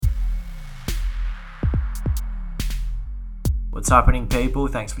What's happening, people?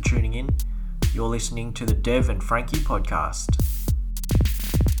 Thanks for tuning in. You're listening to the Dev and Frankie podcast.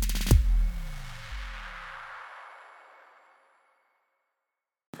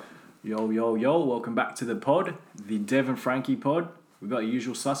 Yo, welcome back to the pod, the Dev and Frankie pod. We've got the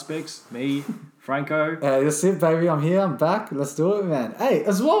usual suspects, me, Franco. Hey, that's it, baby. I'm here. I'm back. Let's do it, man. Hey,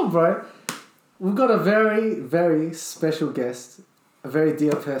 as well, bro, we've got a very, very special guest, a very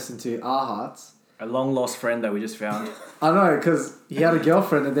dear person to our hearts. A long-lost friend that we just found. I know, because he had a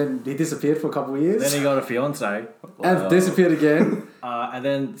girlfriend and then he disappeared for a couple of years. Then he got a fiance. And disappeared again. And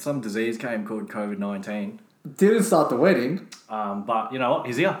then some disease came called COVID-19. Didn't start the wedding. But you know what?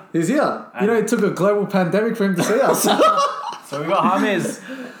 He's here. He's here. You know, it took a global pandemic for him to see us. So we got James.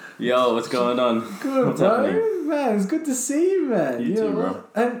 Yo, what's going on? Good, What's bro. happening? Man, it's good to see you, man. You too, bro.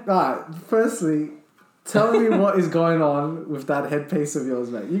 And, firstly, tell me what is going on with that headpiece of yours,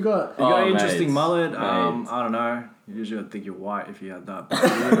 mate. You got an interesting mate. mullet. Mate. I don't know. Usually I'd think you're white if you had that.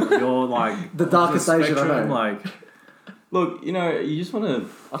 But you're like... the darkest Asian I know. Like, Look, you know, you just want to,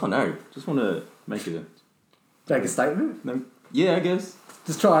 I don't know, just want to make it Make a statement? no, yeah, I guess.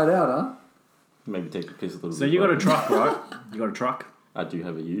 Just try it out, huh? Maybe take the piss a little so bit. you got a truck, right? You got a truck. I do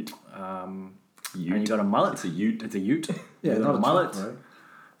have a ute. And Ute. you got a mullet. It's a ute. It's a ute. Yeah, you got not a a mullet. truck, bro.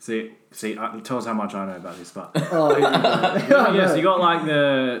 See, tell us how much I know about this, but... Oh, yeah. Yes, you got like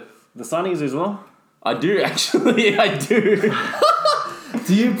the sunnies as well. I do, actually. I do.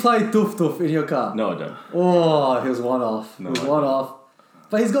 Do you play Doof Doof in your car? No, I don't. Oh, he was one off. No, he was I one don't. off.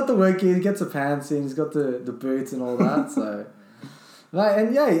 But he's got the work gear, he gets the pants in, he's got the boots and all that, so...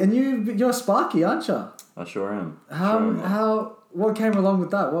 Mate, and you're a Sparky, aren't you? I sure am. What came along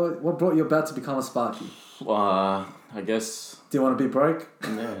with that? What brought you about to become a Sparky? I guess. Do you want to be broke?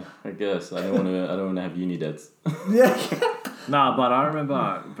 Yeah, I guess. I don't want to have uni debts. Yeah. Nah, but I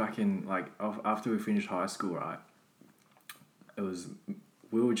remember back in, like, after we finished high school, right?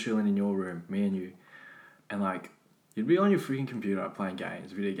 We were chilling in your room, me and you, and, like, you'd be on your freaking computer playing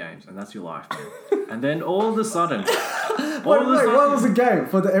video games, and that's your life, man. And then all of a sudden... What was the game?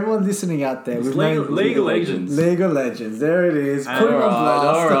 For everyone listening out there, we've named League of Legends. League of Legends, there it is. Put it on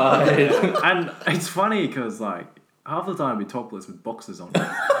blast. Alright. And it's funny because, like, half the time we topless with boxes on. Wait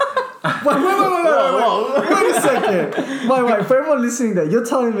a second. Wait, for everyone listening there, you're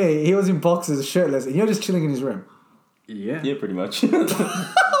telling me he was in boxers, shirtless, and you're just chilling in his room. Yeah. Yeah, pretty much.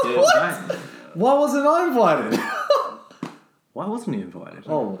 What? Why wasn't I invited? Why wasn't he invited?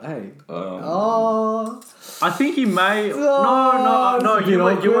 Oh, hey. Um, I think he may. Oh, No. it's a bit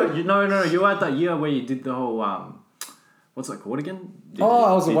awkward. You had that year where you did the whole what's it called again? I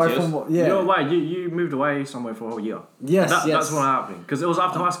was away DTS? from... Yeah. You moved away somewhere for a whole year. Yes. That's what happened because it was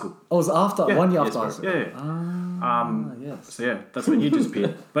after high school. I was after, Yeah. 1 year Yes, after bro. high Yeah. school. Yes. So yeah, that's when you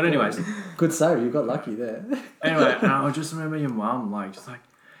disappeared. But anyways, Good save, you got lucky there. anyway, and I just remember your mum just like,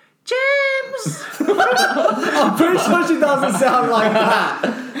 James. I'm pretty sure she doesn't sound like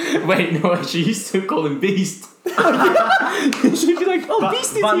that. Wait, no, she used to call him Beast. She'd be like, "Oh,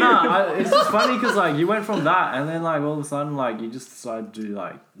 Beast is But here." nah, it's just funny because like you went from that and then like all of a sudden like you just decided to do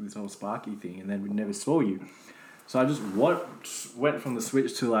like this whole Sparky thing and then we never saw you. So I just went from the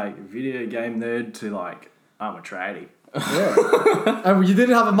switch to like video game nerd to like I'm a tradie. Yeah. And you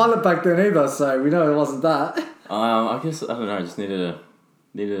didn't have a mullet back then either, so we know it wasn't that. I guess I don't know. I just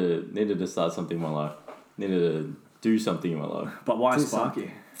needed to start something in my life. Needed to do something in my life. But why Do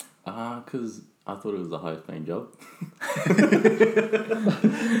Sparky? Because I thought it was the highest paying job.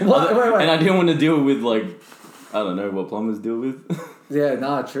 What? Wait. And I didn't want to deal with like I don't know what plumbers deal with. Yeah,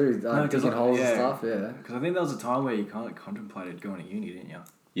 true. No, 'cause Digging holes yeah. and stuff, yeah. Because I think there was a time where you kind of contemplated going to uni, didn't you?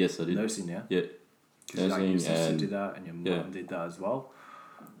 Yes, I did. Nursing, yeah. Yeah. Because like, your Nursing sister and- did that and your mum did that as well.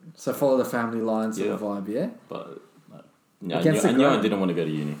 So follow the family line sort Yeah. of vibe, yeah? But no, Against I the knew I grain. didn't want to go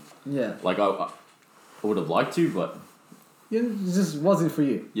to uni. Yeah. Like I would have liked to, but It just wasn't for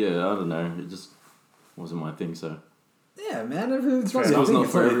you. yeah, I don't know. It just wasn't my thing. So Yeah, man. If it's not Fair your enough. thing, Not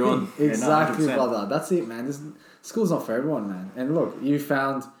it's for not your everyone. thing. Yeah, no, Exactly, 100%. brother. That's it, man. School's not for everyone, man. And look, you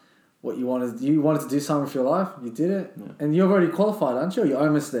found what you wanted. You wanted to do something with your life. You did it. Yeah. And you're already qualified, aren't you? You're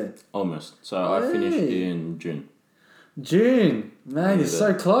almost there. almost. So I finished Hey. in June. June. Man, you're Yeah.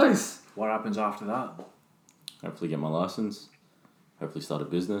 so close. What happens after that? Hopefully get my license. Hopefully start a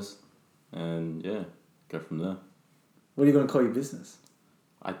business, and yeah, go from there. What are you going to call your business?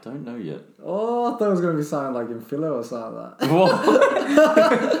 I don't know yet. Oh, I thought it was going to be something like in Philo or something like that.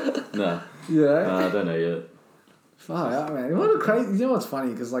 What? No, Yeah. I don't know yet. Far out, man. What a crazy... You know what's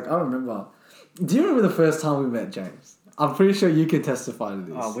funny? Because, like, I remember... Do you remember the first time we met James? I'm pretty sure you can testify to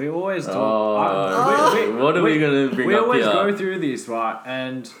this. Oh, we always talk. What are we going to bring We up always here? go through this, right?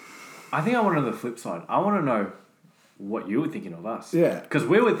 And I think I want to know the flip side. I want to know what you were thinking of us. Yeah. Because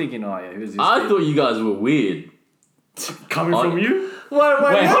we were thinking, oh yeah, who's this? I kid? thought you guys were weird. Coming from you? Wait,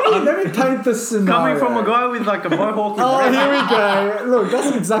 Wait, let me paint the scenario. Coming from a guy with like a mohawk. With Oh, red here hair. we go. Look,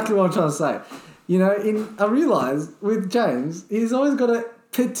 that's exactly what I'm trying to say. You know, I realised with James, he's always got a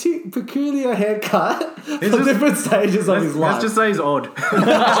peculiar haircut for just- different stages of his life. Let's just say he's odd.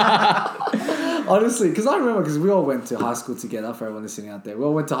 Honestly, because I remember, because we all went to high school together, for everyone listening out there. We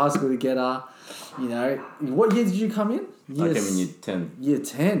all went to high school together. You know, what year did you come in? I came in year 10. Year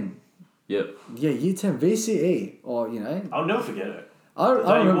 10. Yep. Yeah, year 10, VCE. Or, you know, I'll never forget it. I You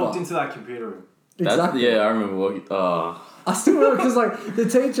remember. walked into that computer room. Exactly. Yeah, I remember walking. I still remember, because, like, the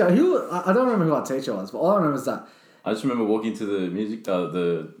teacher, I don't remember who our teacher was, but all I remember is that. I just remember walking to the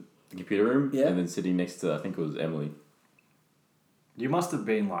the computer room Yeah. and then sitting next to, I think it was Emily. You must have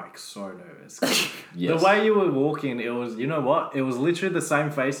been like so nervous. Yes. The way you were walking, it was, you know what? It was literally the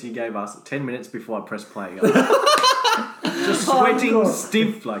same face you gave us 10 minutes before I pressed play. Just sweating, God.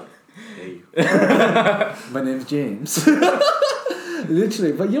 stiff, like, hey. My name's James.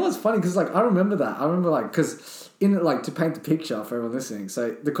 Literally. But you know what's funny? Because, like, I remember that. I remember, like, because to paint the picture for everyone listening.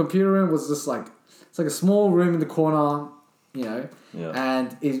 So, the computer room was just, like, it's like a small room in the corner, you know. Yeah.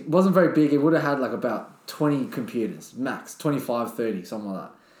 And it wasn't very big. It would have had, like, about 20 computers, max. 25, 30, something like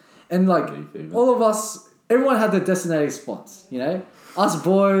that. And, like, all of us, everyone had their designated spots, you know. Us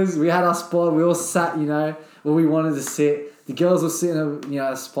boys, we had our spot. We all sat, you know, where we wanted to sit. The girls would sit in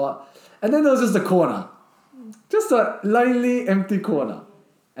a spot. And then there was just a corner. Just a lonely, empty corner.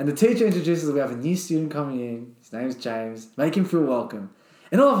 And the teacher introduces, we have a new student coming in. His name's James. Make him feel welcome.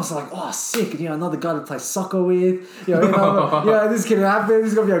 And all of us are like, oh, sick. You know, another guy to play soccer with. This can happen. This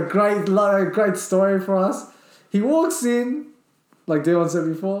is going to be a great story for us. He walks in, like Dion said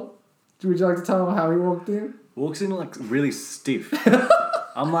before. Would you like to tell him how he walked in? Walks in like really stiff.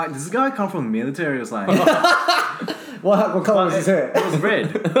 I'm like, does this guy come from the military or something? What colour was his hair? It was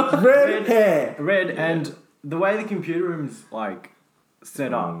red. Red hair. Red, and the way the computer room's like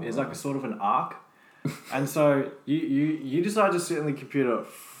set up is like a sort of an arc. And so you decide to sit in the computer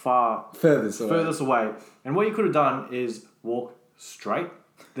furthest away. And what you could have done is walk straight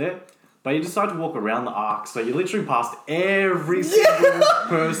there. But you decide to walk around the arc. So you literally passed every single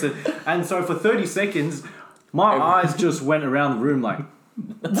person. And so for 30 seconds, my eyes just went around the room like...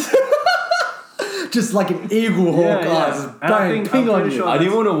 Just like an eagle hawk eyes. And I think, ping I'm on pretty you. sure I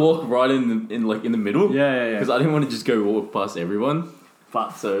didn't want to walk right in the middle. Yeah. Because I didn't want to just go walk past everyone.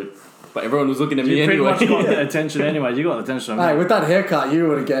 But everyone was looking at me You pretty anyway. much got the attention anyway. You got the attention. Hey, with that haircut, you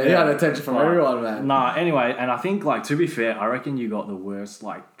would have get. You Yeah. had attention from everyone, man. Nah, anyway, and I think, like, to be fair, I reckon you got the worst,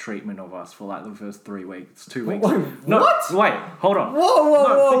 like, treatment of us for, like, the first 3 weeks, 2 weeks. Wait, No, what? Wait, hold on.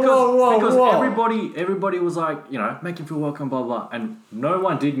 Whoa, because everybody was like, you know, make you feel welcome, blah, blah. And no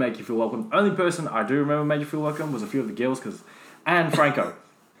one did make you feel welcome. The only person I do remember made you feel welcome was a few of the girls, and Franco.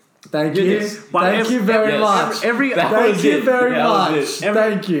 Thank You you. did. But Thank you very much. That Thank was you it. very Yeah, that much. was Every-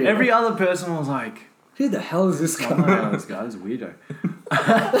 Thank you. Every other person was like, Who the hell is this oh, guy? no, this guy's a weirdo.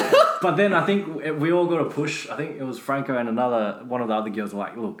 But then I think we all got a push. I think it was Franco and one of the other girls were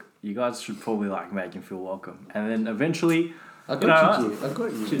like, look, you guys should probably like make him feel welcome. And then eventually, I got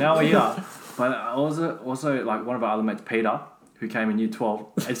you. now we're here. But also like one of our other mates, Peter, who came in year 12.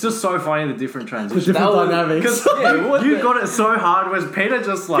 It's just so funny the different The transitions. different was- dynamics. Because you got it so hard, whereas Peter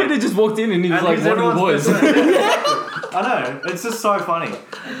just like... Peter just walked in and he was and like he's one of the everyone's boys. best- I know, it's just so funny.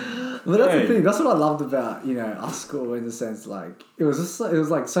 But that's Hey. the thing. That's what I loved about our school in the sense like it was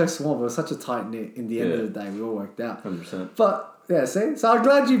like so small, but it was such a tight knit. In the end of the day, we all worked out. 100%. But yeah, see, so I'm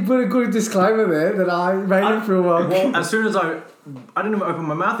glad you put a good disclaimer there that I made him feel welcome. Well, as soon as I didn't even open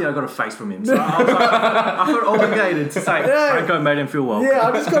my mouth yet, I got a face from him. So I was like, I felt obligated to say Franco made him feel welcome. Yeah,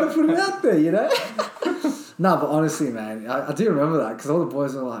 I just got to put it out there, you know? No, but honestly, man, I do remember that because all the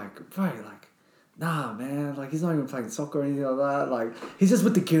boys were like, bro, like, nah, man, like, he's not even playing soccer or anything like that. Like, he's just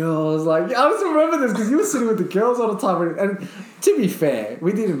with the girls. Like, I just remember this because you were sitting with the girls all the time. And to be fair,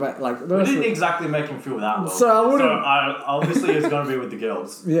 we didn't, like... We didn't exactly make him feel that well. So I wouldn't... obviously it's going to be with the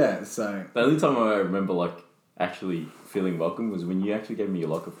girls. Yeah, so... The only time I remember like actually feeling welcome was when you actually gave me your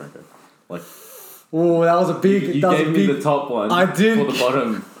locker, Franco. Like Oh, that was a big... you that was gave a me big, the top one. I did. For the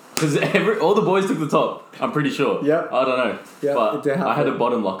bottom. Because all the boys took the top. I'm pretty sure. Yep. I don't know. Yep, it But did I had happen. a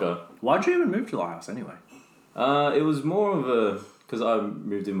bottom locker. Why'd you even move to the house anyway? It was more of a because I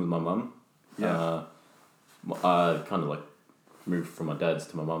moved in with my mum. Yeah. I kind of like moved from my dad's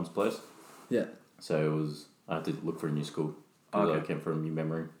to my mum's place, Yeah. so it was I had to look for a new school because Okay. I came from New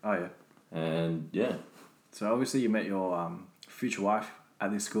Memory, Oh, yeah. and yeah, So obviously you met your future wife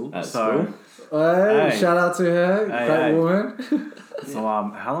at this school. At so school? Hey, Hey. shout out to her. Hey, Great hey. woman. So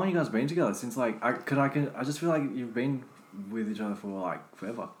how long have you guys been together? Since like I just feel like you've been with each other for like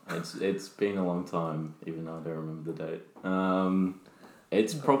forever. It's been a long time, even though I don't remember the date.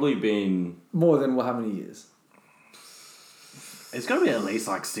 It's probably been More than how many years? It's got to be at least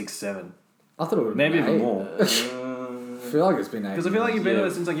like 6, 7, I thought it would maybe even more. I feel like it's been 8. Because I feel like you've been Yeah.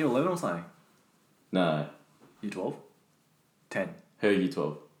 together since like year 11 or something. no, Year 12, 10. her year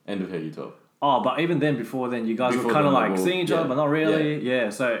 12, end of her year 12. Oh, but even then, before then, you guys were Before kind of then, like well, seeing each other, yeah. but not really. Yeah,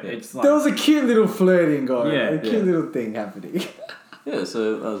 so it's like There was a cute little flirting going. Yeah, a cute yeah. little thing happening. Yeah,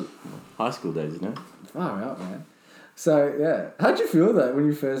 so that was high school days, you know. Far out, man. So yeah, how'd you feel that when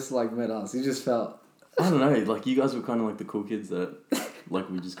you first like met us? You just felt I don't know, like you guys were kind of like the cool kids that, like,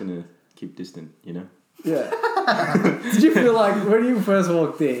 we're just gonna keep distant, you know. yeah. Did you feel like when you first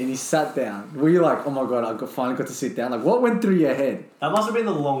walked in and you sat down, were you like, oh my god, finally got to sit down? Like, what went through your head? that must have been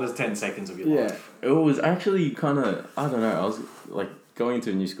the longest 10 seconds of your Yeah. life. It was actually kind of, I don't know, I was like going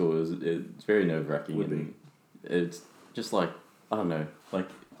into a new school. It's very nerve wracking, Would and it's just like, I don't know, like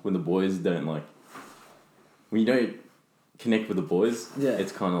when the boys don't like, when you don't connect with the boys, Yeah.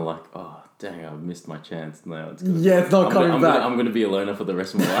 it's kind of like, oh dang, I missed my chance. Now it's Yeah, it's not coming back. I'm gonna be a loner for the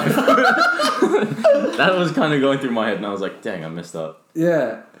rest of my life. That was kind of going through my head, and I was like, dang, I messed up.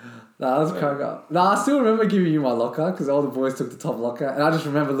 Yeah. Nah, that was Yeah. crack up. Nah, I still remember giving you my locker because all the boys took the top locker, and I just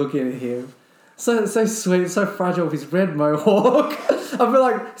remember looking at him. So sweet, so fragile with his red mohawk. I feel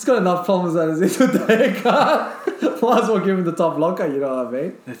like he's got enough problems that is into the haircut. Might as well give him the top locker, you know what I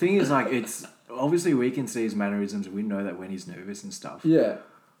mean? The thing is, like, it's obviously we can see his mannerisms. We know that when he's nervous and stuff. Yeah.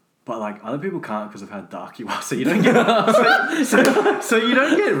 But like other people can't because of how dark you are, so you don't get so you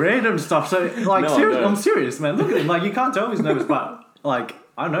don't get random stuff. So like, No, I don't. I'm serious, man. Look at him. Like you can't tell he's nervous, but like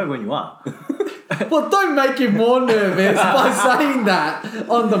I know when you are. Well, don't make him more nervous by saying that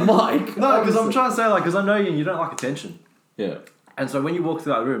on the mic. No, because I'm trying to say like, because I know you and you don't like attention, Yeah, and so when you walk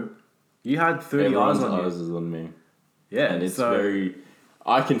through that room, you had 30 everyone's eyes on you. eyes is on me, Yeah, and it's so, very.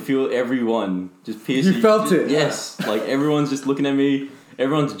 I can feel everyone just piercing. You felt it? Yes, like everyone's just looking at me.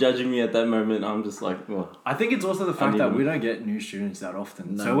 Everyone's judging me at that moment. I'm just like, well, I think it's also the fact need that them. we don't get new students that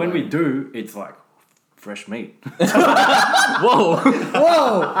often. No so when we way. do, it's like fresh meat. whoa,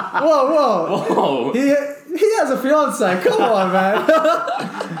 Whoa, whoa, whoa. whoa. He has a fiance. Come on, man.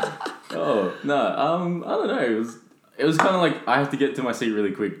 Oh no, I don't know. It was kind of like I have to get to my seat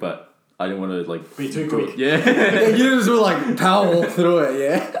really quick, but I didn't want to like Be too do it. quick. Yeah. You just were like power walk through it,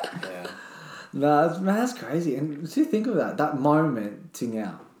 yeah. Yeah. No, that's crazy. And what do you think of that moment to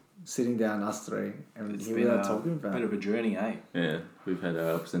now, sitting down us three and It's here been we are a talking bit about. of a journey, eh? Yeah, we've had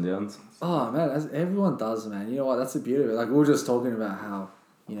our ups and downs. Oh man, everyone does, man. You know what? That's the beauty of it. Like we were just talking about how,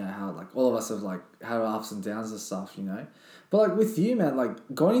 you know, how like all of us have like had our ups and downs and stuff, you know. But like with you, man, like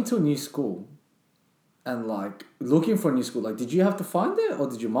going into a new school, and like looking for a new school, like did you have to find it or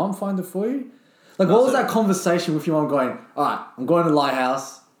did your mom find it for you? Like what was that conversation with your mom going? All right, I'm going to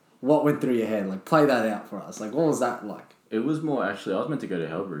Lighthouse. What went through your head? Like play that out for us. Like what was that like? It was more actually. I was meant to go to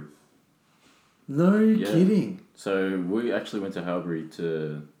Halbury, No Yeah. kidding. so we actually went to Halbury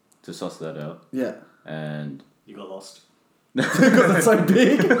to suss that out, Yeah. and You got lost. Because it's so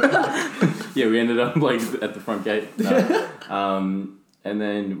big. yeah, we ended up like at the front gate. No. And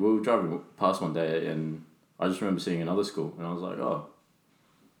then we were driving past one day, and I just remember seeing another school, and I was like, oh,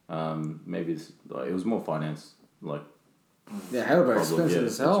 maybe it's like it was more finance. Like Yeah, Hellberry Problem, expensive yeah,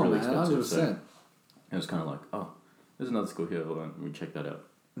 as hell, it's really man. expensive, 100%. it was kind of like, oh, there's another school here. Well, then we checked that out,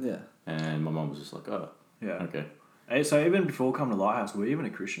 Yeah. and my mom was just like, oh, Yeah. okay, Hey, so even before coming to Lighthouse, were you even a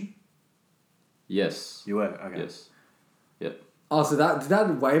Christian? yes, You were? Okay. yes. Oh, so did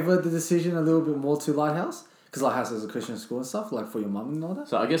that waver the decision a little bit more to Lighthouse? Because Lighthouse is a Christian school and stuff, like for your mum and all that?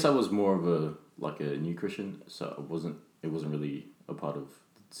 So I guess I was more of a new Christian, so it wasn't really a part of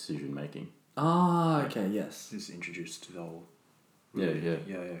the decision making. Ah, okay, yes. Just introduced to the whole... Yeah, yeah.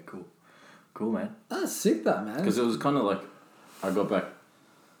 Yeah, cool. Cool, man. That's sick, that, man. Because it was kind of like, I got back,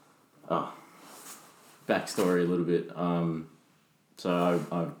 backstory a little bit. So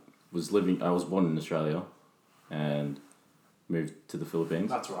I was born in Australia and moved to the Philippines.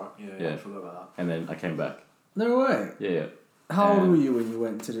 That's right. Yeah, Yeah. I forgot about And then I came back. No way. Yeah. How old were you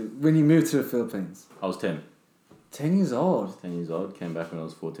when you moved to the Philippines? I was 10. 10 years old. 10 years old. Came back when I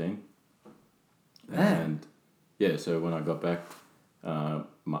was 14. Man. And yeah, so when I got back,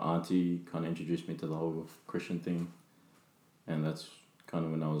 my auntie kind of introduced me to the whole Christian thing. And that's kind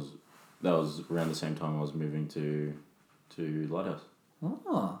of when that was around the same time I was moving to Lighthouse.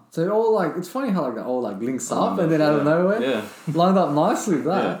 Oh, so it all like, it's funny how like that all like links up and then out of nowhere, Yeah. lined up nicely with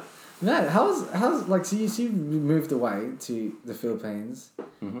that. Man, how's like, so you moved away to the Philippines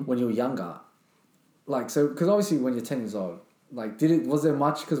Mhm. when you were younger. Like, so, because obviously when you're 10 years old, like, was there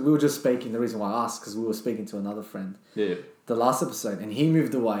much? Because we were just speaking, the reason why I asked, because we were speaking to another friend Yeah. the last episode, and he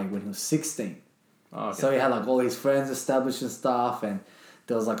moved away when he was 16. Oh, okay. So he had like all his friends established and stuff, and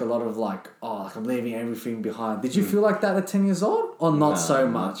there was like a lot of like, oh, like I'm leaving everything behind. Did you feel like that at 10 years old, or not so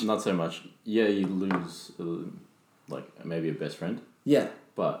much? Not so much. Yeah, you lose like maybe a best friend, Yeah.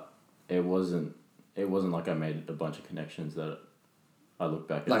 but it wasn't like I made a bunch of connections that I look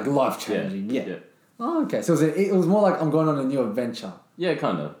back at. Like life changing. Yeah. Yeah. Oh, okay. So it was more like I'm going on a new adventure. Yeah,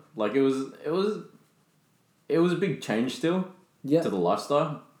 kind of. Like it was a big change still Yeah. to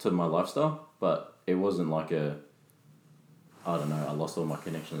my lifestyle, but it wasn't like I don't know, I lost all my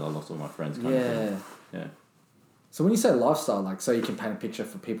connections, I lost all my friends kind of thing. Yeah. So when you say lifestyle, like, so you can paint a picture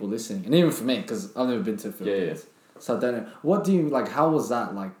for people listening, and even for me, because I've never been to the Philippines. So I don't know. What do you, like, how was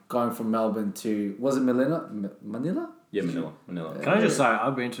that, like, going from Melbourne to, was it Manila? Manila? Yeah, Manila. Can I just say,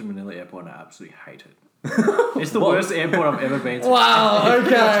 I've been to Manila Airport and I absolutely hate it. It's the worst airport I've ever been to. Wow,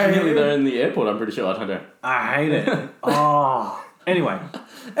 okay. Nearly there in the airport, I'm pretty sure. I don't know. I hate it. Oh. Anyway.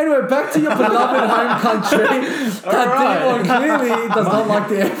 Anyway, back to your beloved home country. That Dion clearly does not like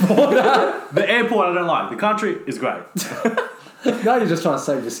the airport. The airport I don't like. The country is great. Now you're just trying to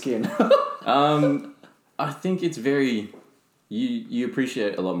save your skin. I think it's very... You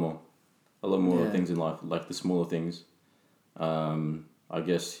appreciate a lot more Yeah. things in life, like the smaller things. I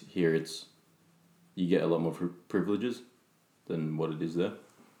guess here you get a lot more privileges than what it is there.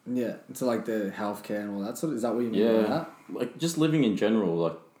 Yeah, so like the healthcare and all that sort of, is that what you mean by that? Like just living in general,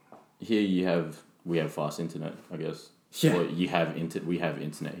 like here we have fast internet, I guess. Yeah. Or we have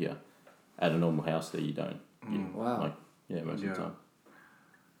internet here. At a normal house there you don't. Wow. Like, most of the time.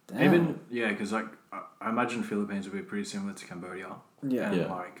 Damn. Even, because like, I imagine Philippines would be pretty similar to Cambodia. Yeah. And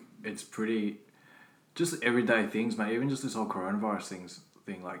like, it's pretty, just everyday things, mate. Even just this whole coronavirus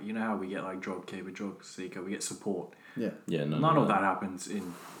thing, like, you know how we get like JobKeeper, JobSeeker, we get support. Yeah. Yeah, None of that happens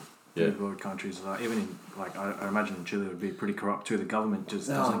in Yeah. third world countries. Like, even in, like, I imagine in Chile it would be pretty corrupt too. The government just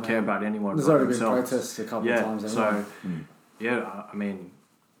Oh, doesn't man. care about anyone. There's but already been themselves. protests a couple of times anyway. So, I mean,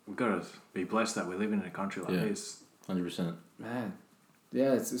 we've got to be blessed that we're living in a country like Yeah. this. 100%. Man.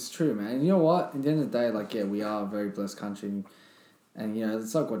 Yeah, it's true, man. And you know what? At the end of the day, like, yeah, we are a very blessed country. And, you know,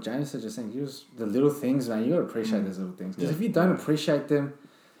 it's like what James said just saying. The little things, man, you got to appreciate those little things. Because Yeah. if you don't appreciate them,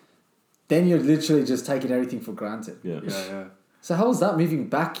 then you're literally just taking everything for granted. Yeah. Yeah. So how was that moving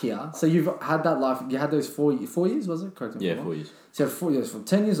back here? So you've had that life, you had those 4 years, was it? Correct me if I'm Yeah, wrong. 4 years. So you had 4 years, from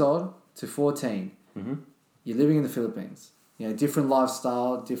 10 years old to 14. Mm-hmm. You're living in the Philippines. You know, different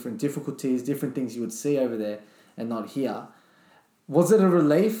lifestyle, different difficulties, different things you would see over there and not here. Was it a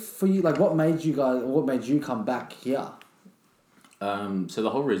relief for you? Like, what made you come back here? So the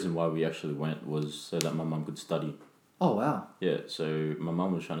whole reason why we actually went was so that my mum could study. Oh, wow. Yeah, so my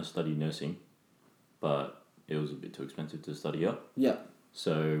mum was trying to study nursing, but it was a bit too expensive to study up. Yeah.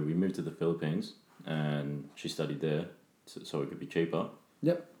 So we moved to the Philippines and she studied there so it could be cheaper.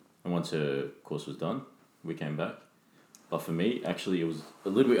 Yep. And once her course was done, we came back. But for me, actually, it was a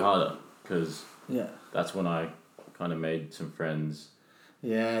little bit harder because Yeah. that's when I kind of made some friends.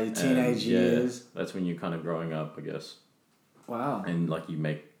 Yeah, your teenage years. That's when you're kind of growing up, I guess. Wow. And like you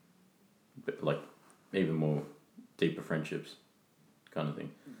make like even more deeper friendships kind of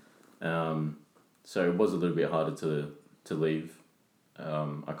thing. So it was a little bit harder to leave.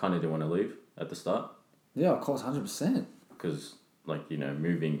 I kind of didn't want to leave at the start Yeah, of course, 100%. because like, you know,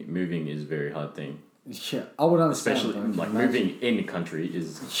 moving is a very hard thing. Yeah, I would understand. Especially bro. like Imagine. moving in a country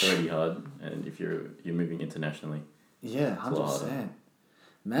is already hard, and if you're moving internationally. Yeah, a lot harder. 100%.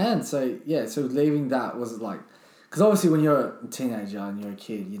 Man, so leaving that was like, because obviously when you're a teenager and you're a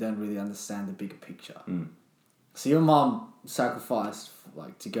kid, you don't really understand the bigger picture. So your mom sacrificed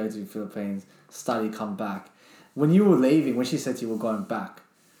like to go to the Philippines, study, come back. When you were leaving, when she said you were going back,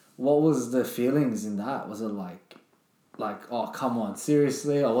 what was the feelings in that? Was it like oh come on,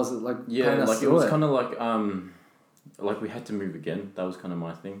 seriously, or was it like Yeah, like it was kind of like we had to move again. That was kind of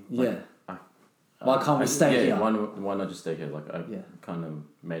my thing. yeah. Why can't we stay here? Why not just stay here? Like I Yeah. kind of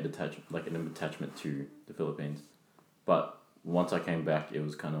made an attachment to the Philippines, but once I came back, it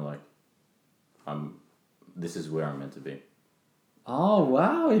was kind of like, this is where I'm meant to be. Oh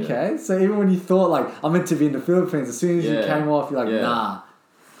wow, okay. So even when you thought like I'm meant to be in the Philippines, as soon as you came off, you're like nah.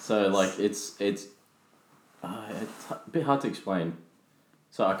 So like it's a bit hard to explain.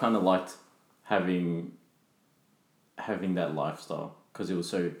 So I kind of liked having that lifestyle because it was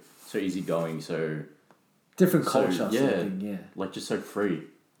so easygoing, so Different So, culture, sort yeah. of thing, yeah. like just so free.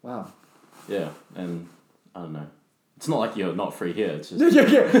 Wow. Yeah, and I don't know. It's not like you're not free here. It's just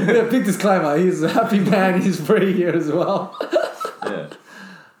yeah, big disclaimer. He's a happy man. He's free here as well. yeah.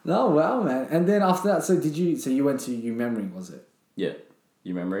 No, wow, man. And then after that, so you went to UMemring, was it? Yeah,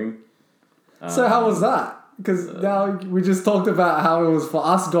 you remembering? So how was that? Because now we just talked about how it was for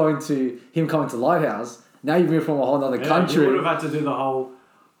us him coming to Lighthouse. Now you've moved from a whole other country. You would have had to do the whole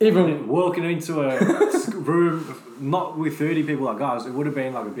Even walking into a room, not with 30 people like us. It would have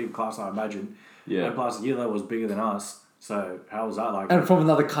been like a big class, I imagine. Yeah. And plus, Yilo was bigger than us. So how was that like? and from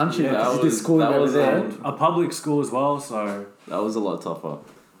another country, Yeah, because that you did was- schooling that over was, there. A public school as well. So That was a lot tougher.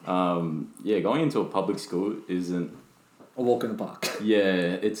 Going into a public school isn't. A walk in the park.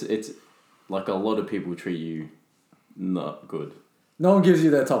 Yeah, it's like a lot of people treat you not good. No one gives you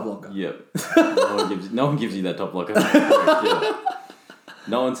their top locker. Yep. no one gives you that top locker. Correct, yeah.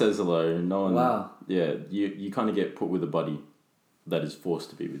 No one says hello. No one. Wow. Yeah, you kind of get put with a buddy that is forced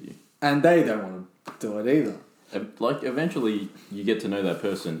to be with you. And they don't want to do it either. Like eventually you get to know that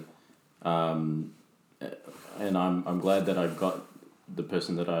person, and I'm glad that I got the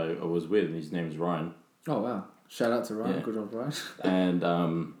person that I was with. His name is Ryan. Oh, wow. Shout out to Ryan. Yeah. Good job, Ryan. And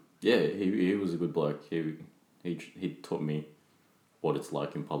he was a good bloke. He taught me what it's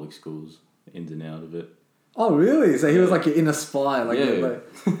like in public schools, ins and out of it. Oh, really? So he was like your inner spy. Like, Yeah.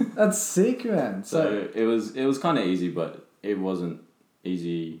 That's sick, man. So it was kind of easy, but it wasn't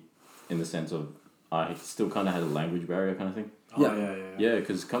easy in the sense of I still kind of had a language barrier kind of thing. Yeah. Yeah,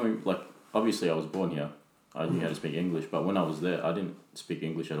 because obviously I was born here. I knew how to speak English, but when I was there, I didn't speak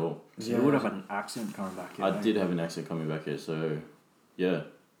English at all. you would have had an accent coming back here. I did have an accent coming back here, so yeah,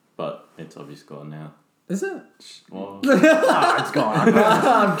 but it's obviously gone now. Is it? Well, It's gone.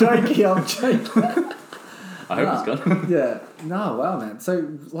 I'm joking. I hope it's gone. Yeah. No, wow, man. So,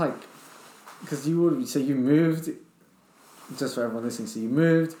 like, because you moved, just for everyone listening, so you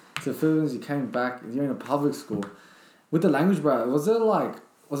moved to the Philippines, you came back, you're in a public school. With the language barrier, was it like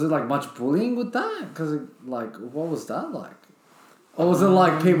much bullying with that? Because, like, what was that like? Or was it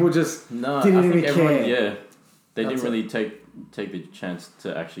like people just No, didn't I think even everyone, care? yeah, they That's didn't really take the chance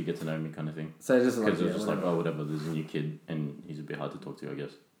to actually get to know me, kind of thing. So just like, Because it was yeah, just whatever. like, oh, whatever, there's a new kid and he's a bit hard to talk to, I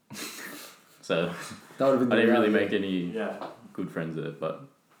guess. So That would have been I the didn't really reality. make any Yeah. good friends there, but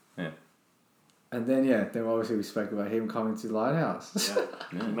And then obviously we spoke about him coming to Lighthouse.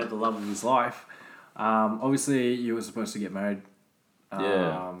 Yeah. He met the love of his life. Obviously, you were supposed to get married.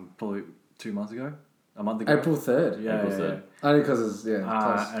 Yeah. Probably 2 months ago, a month ago. April 3rd. Yeah, April yeah, 3rd. Only because it's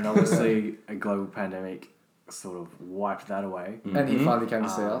close. and obviously a global pandemic sort of wiped that away. And he finally came to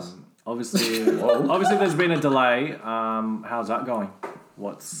see us. Obviously, there's been a delay. How's that going?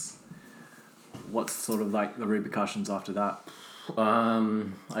 What's sort of like the repercussions after that?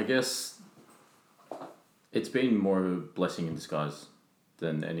 I guess it's been more of a blessing in disguise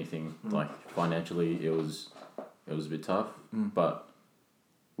than anything. Like financially, it was a bit tough, but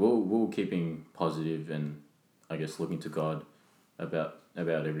we're keeping positive and I guess looking to God about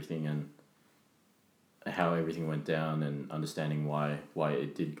everything and how everything went down and understanding why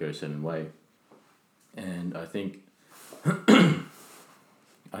it did go a certain way. And I think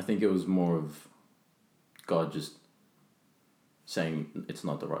it was more of God just saying it's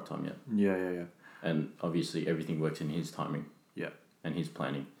not the right time yet. Yeah. And obviously everything works in his timing. Yeah. And his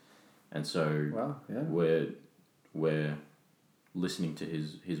planning. And so Wow, yeah. we're listening to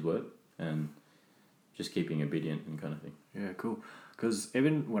his word and just keeping obedient and kind of thing. Yeah, cool. Because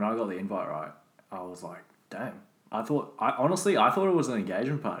even when I got the invite, right, I was like, damn. I thought it was an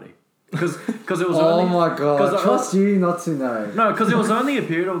engagement party. Because it was Oh only... my god, I trust you not to know. No, because it was only a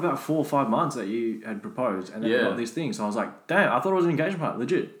period of about 4 or 5 months that you had proposed, and then Yeah. got these things. So I was like, damn, I thought it was an engagement party,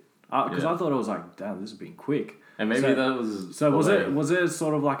 legit. Because Yeah. I thought it was like, damn, this has been quick. And maybe So- that was So what was it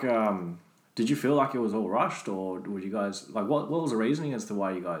sort of like did you feel like it was all rushed, or would you guys like what was the reasoning as to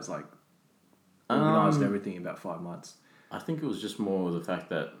why you guys like organized everything in about 5 months? I think it was just more the fact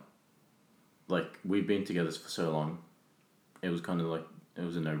that like we've been together for so long. It was kind of like it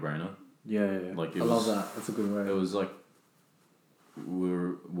was a no-brainer. Yeah. Like it I was, love that. That's a good word. It was like we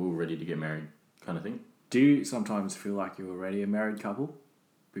were ready to get married, kind of thing. Do you sometimes feel like you're already a married couple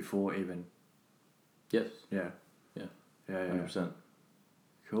before even? Yes. Yeah. Yeah. Yeah. 100%.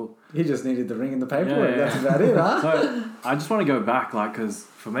 Cool. He just needed the ring and the paperwork. Yeah. That's about it, huh? So I just want to go back, like, because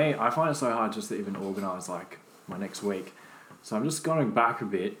for me, I find it so hard just to even organize like my next week. So I'm just going back a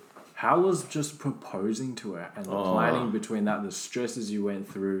bit. How was just proposing to her and the planning between that, the stresses you went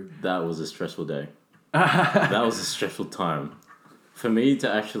through? That was a stressful day. That was a stressful time. For me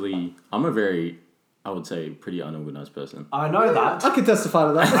to actually, I'm a very, I would say, pretty unorganized person. I know that. I can testify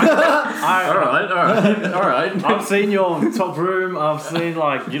to that. All right. I've seen your top room. I've seen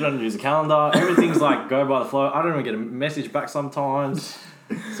like you don't use a calendar. Everything's like go by the flow. I don't even get a message back sometimes.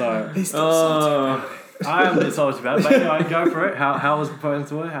 So He's still salty. I am a bit salty about it, but anyway, go for it. How was proposing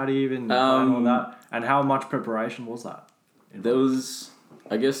to her? How do you even plan all that? And how much preparation was that? There was,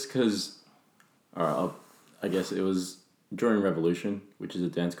 I guess, I guess it was during Revolution, which is a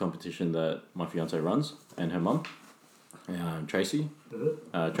dance competition that my fiance runs, and her mum, Tracy.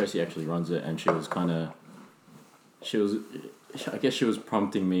 Tracy actually runs it, and I guess she was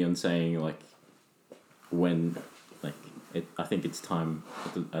prompting me on saying like, when, like, I think it's time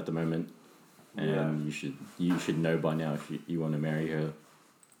at the moment, and you should know by now if you want to marry her.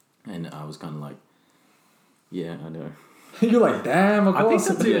 And I was kind of like, yeah, I know. You're like, damn, of I think course.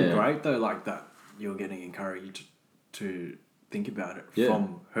 that's even great though, like that you're getting encouraged to think about it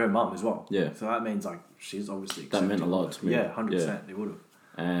from her mum as well. Yeah. So that means like she's obviously That meant a lot to me. Yeah, 100%. It would have.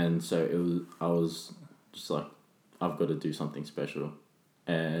 And so I was just like, I've got to do something special.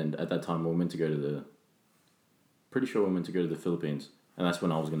 And at that time, we were meant to go to the Philippines, and that's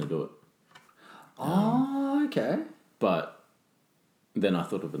when I was going to do it. Oh, okay. But then I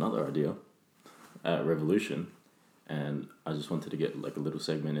thought of another idea at Revolution, and I just wanted to get like a little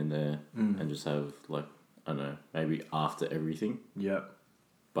segment in there and just have like, I don't know, maybe after everything. Yeah.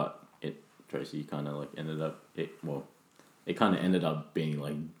 But Tracy kind of like ended up being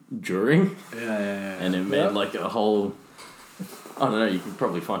like during. Yeah. And it made like a whole, I don't know, you could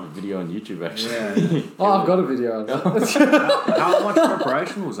probably find a video on YouTube actually. Yeah. Oh, I've got a video of it. How much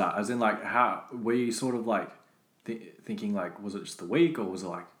preparation was that? As in, like, how were you sort of like thinking like, was it just a week, or was it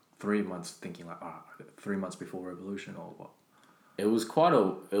like 3 months thinking like, 3 months before Revolution, or what? It was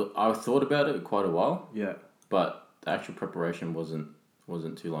I thought about it quite a while. Yeah. But the actual preparation wasn't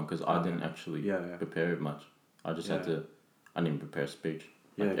too long because I didn't actually prepare it much. I just had to. I didn't even prepare a speech.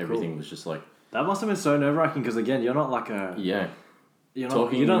 Like everything was just like. That must have been so nerve-wracking because again, you're not like a. Yeah. You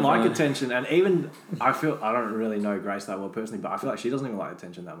don't like attention, and even I don't really know Grace that well personally, but I feel like she doesn't even like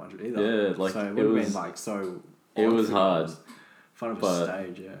attention that much either. Yeah, like so it would have been like so. It was hard. Fun of a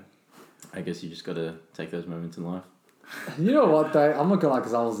stage, yeah. I guess you just gotta take those moments in life. You know what though? I'm not gonna lie,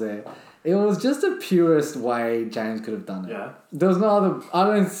 because I was there. It was just the purest way James could have done it. Yeah. There was no other. I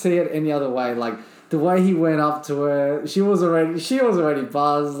don't see it any other way. Like the way he went up to her, she was already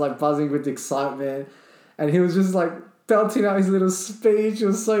buzzed, like buzzing with excitement, and he was just like belting out his little speech. It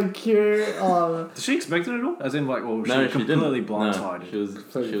was so cute. Oh. Did she expect it at all? As in, like, well, No, she completely blindsided. No, she was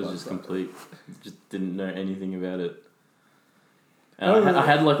just just didn't know anything about it. And I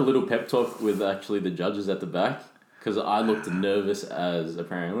had like a little pep talk with actually the judges at the back because I looked nervous as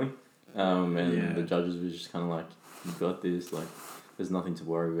apparently, and the judges were just kind of like, "You got this. Like, there's nothing to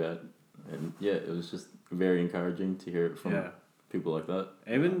worry about." And it was just very encouraging to hear it from people like that.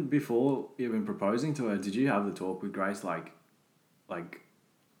 Even before even proposing to her, did you have the talk with Grace, like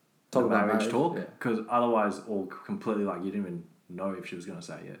Talk about marriage talk? Yeah. Because otherwise, all completely like you didn't even know if she was gonna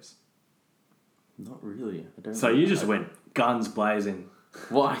say yes. Not really. I don't. So you just went guns blazing.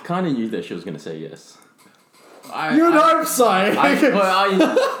 Well, I kind of knew that she was going to say yes. You'd hope so.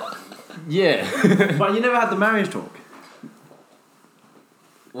 Yeah. But you never had the marriage talk.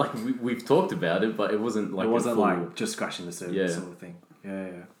 Like we've talked about it, but it wasn't like like just scratching the surface sort of thing.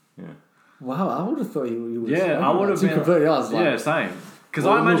 Yeah. Wow, I would have thought you would. Yeah, I would have been completely honest. Like, yeah, same. Because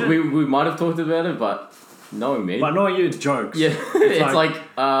well, I imagine we might have talked about it, but knowing me, but knowing you, it's jokes. yeah, it's like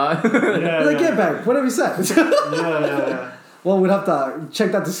yeah, babe, whatever you say. yeah. Well, we'd have to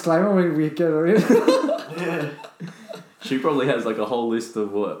check that disclaimer when we get her in. Yeah. She probably has like a whole list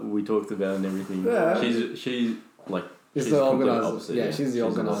of what we talked about and everything. Yeah. She's like It's she's the complete organizer. opposite, Yeah, she's the a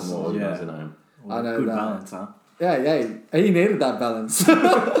lot organizer. more organized than I am. I know Good that. balance, huh? Yeah, he needed that balance.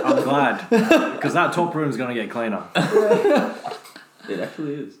 I'm glad. Because that top room's going to get cleaner. It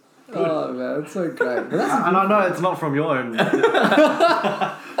actually is. Oh man, it's so great. But that's And I know it's not from your own.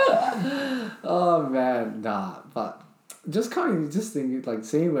 oh man, nah. But just thinking, like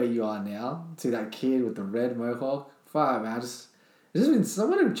seeing where you are now, to that kid with the red mohawk. Fuck man, it's just been so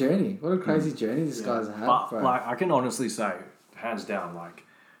what a journey. What a crazy journey this guy's had. But, like, I can honestly say, hands down, like,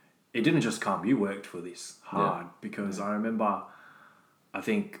 it didn't just come. You worked for this hard because I remember, I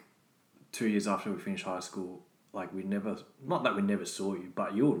think 2 years after we finished high school, like not that we never saw you,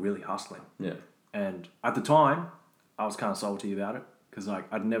 but you were really hustling. Yeah. And at the time, I was kind of salty about it because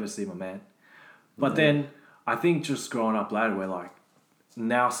like I'd never see my man. But then I think just growing up later, we're like,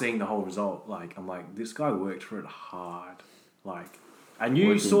 now seeing the whole result, like I'm like, this guy worked for it hard, like, and you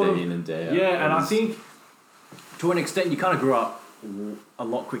Working sort of day in and day out. yeah, and I think to an extent you kind of grew up a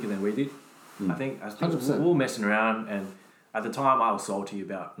lot quicker than we did. I think 100%. we were messing around, and at the time I was salty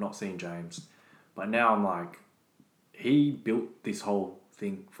about not seeing James, but now I'm like, he built this whole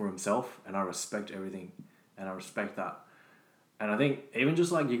thing for himself, and I respect everything, and I respect that. And I think even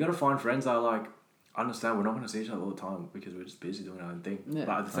just like you got to find friends that are like I understand we're not going to see each other all the time because we're just busy doing our own thing. Yeah.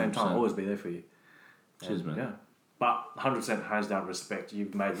 But at the same time, 100%. I'll always be there for you. Cheers, man. Yeah. But 100% hands down respect.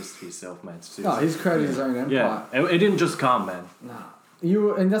 You've made this for yourself, man. Seriously. No, he's created his own empire. Yeah. It didn't just come, man. Nah,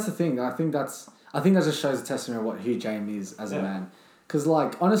 and that's the thing. I think that just shows a testament of what Hugh James is as a man. Because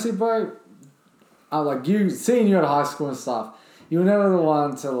like honestly, bro, seeing you at high school and stuff. You were never the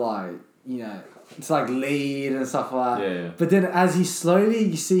one to like to like lead and stuff like that. Yeah. But then as you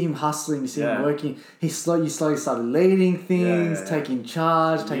see him hustling, you see him working. You slowly started leading things, taking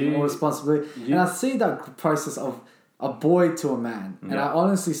charge, taking more responsibility. And I see that process of a boy to a man, and I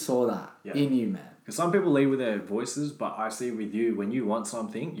honestly saw that in you, man. Because some people lead with their voices, but I see with you, when you want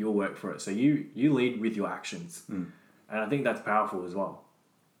something, you'll work for it. So you lead with your actions. And I think that's powerful as well.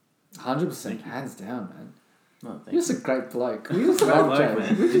 100%, hands down, man. No, You're just a great bloke. We just love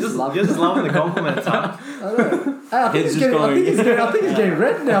James. We just love You're just loving the compliments, huh? I know. Hey, I think he's getting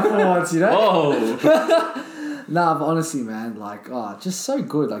red now for once, you know? Oh! Nah, but honestly, man, like, just so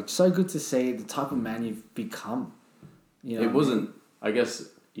good. Like, so good to see the type of man you've become. You know It wasn't, I guess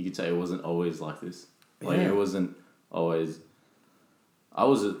you could say it wasn't always like this. Like, it wasn't always... I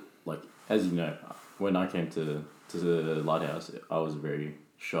was, like, as you know, when I came to the Lighthouse, I was a very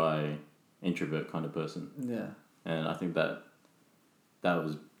shy, introvert kind of person. Yeah. And I think that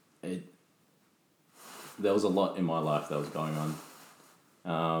was it. There was a lot in my life that was going on.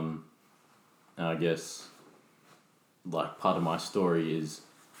 And I guess, like, part of my story is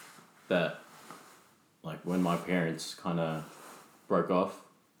that, like, when my parents kind of broke off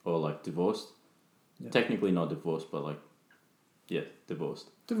or, like, divorced, technically not divorced, but, like, divorced.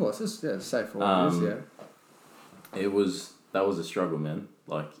 Divorce is, safe for what it is, that was a struggle, man.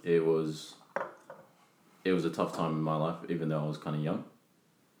 Like, it was a tough time in my life, even though I was kind of young.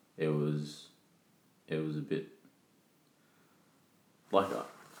 It was a bit... Like,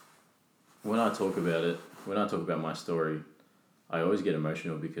 when I talk about my story, I always get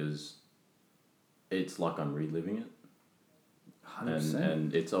emotional because it's like I'm reliving it. 100%.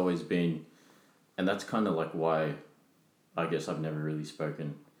 And it's always been... And that's kind of like why I guess I've never really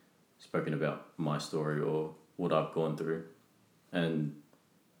spoken about my story or what I've gone through. And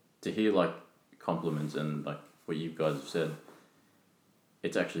to hear, like, compliments and, like, what you guys have said,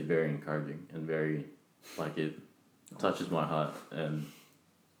 it's actually very encouraging and very, like, it touches my heart, and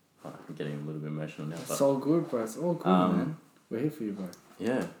I'm getting a little bit emotional now. It's all good, bro. It's all good, man. We're here for you, bro.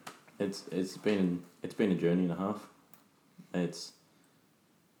 Yeah, it's been a journey and a half. It's,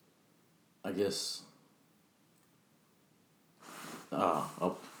 I guess, I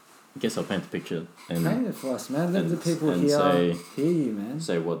guess I'll paint the picture and Paint it for us, man. Let the people and hear you, man.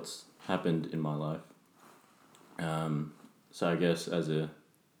 say what's happened in my life. So I guess as a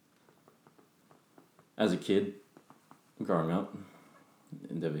kid growing up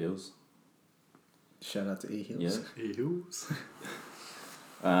in Devon Hills. Shout out to E Hills. Yeah. E-Hills.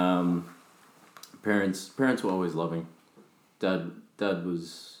 Parents were always loving. Dad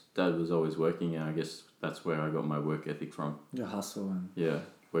was always working, and I guess that's where I got my work ethic from. Your hustle and... Yeah,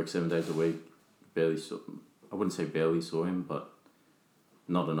 worked 7 days a week. I wouldn't say barely saw him, but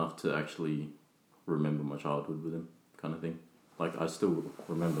not enough to actually remember my childhood with him, kind of thing. Like, I still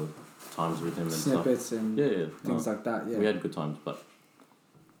remember times with him and snippets stuff. and things like that. Yeah, we had good times, but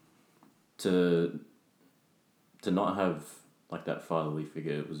to not have, like, that fatherly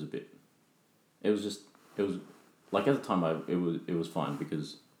figure, it was like, at the time it was fine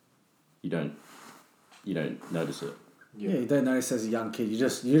because you don't notice it. Yeah, you don't notice as a young kid. You're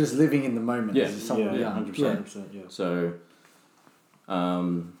just living in the moment. Yeah, as someone young. 100%. Yeah. So,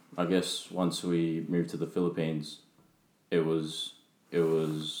 I guess once we moved to the Philippines, it was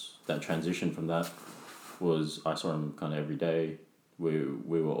that transition from that was I saw him kind of every day. We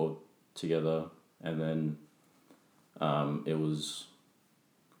were all together, and then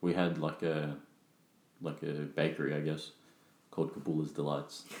we had like a bakery, I guess, called Kabula's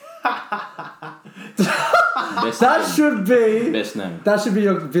Delights. That should be best name. That should be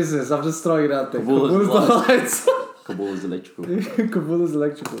your business. I'm just throwing it out there. Kabula's Delights. Kabula's Electrical. Kabula's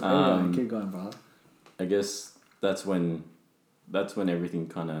Electrical. Anyway, keep going, brother. I guess that's when everything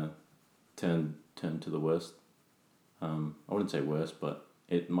kind of turned to the worst. I wouldn't say worst, but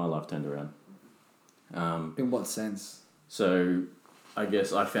my life turned around. In what sense? So, I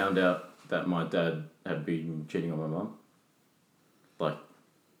guess I found out that my dad had been cheating on my mum. Like,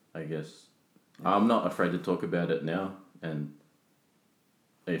 I guess I'm not afraid to talk about it now, and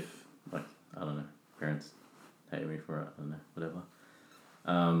if, like, I don't know, parents hate me for it, I don't know, whatever.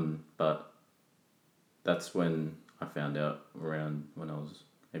 But that's when I found out, around when I was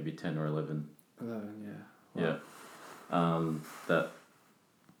maybe 10 or 11. 11, yeah. Wow. Yeah. That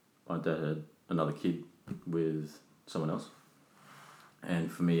my dad another kid with someone else.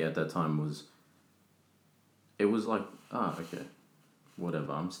 And for me at that time it was like, okay,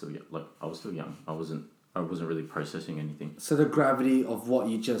 whatever. I'm still young. Like I was still young. I wasn't really processing anything. So the gravity of what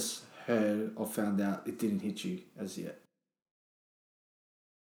you just heard or found out, it didn't hit you as yet.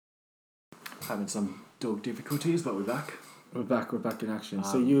 Having some dog difficulties, but we're back. We're back in action.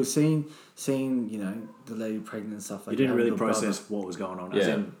 So you were seeing, the lady pregnant and stuff like that. You didn't really your brother. process what was going on. As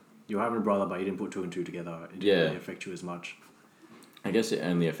Yeah. in, you were having a brother, but you didn't put two and two together. It didn't really affect you as much. I guess it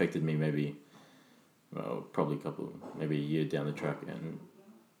only affected me maybe, probably maybe a year down the track, and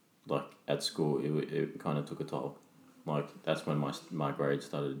like at school, it kind of took a toll. Like that's when my grades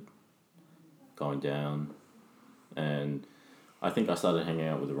started going down, and I think I started hanging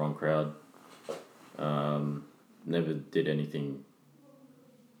out with the wrong crowd. Never did anything,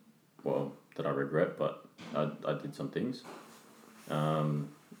 that I regret, but I did some things.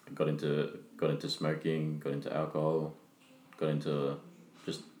 Got into smoking, got into alcohol, got into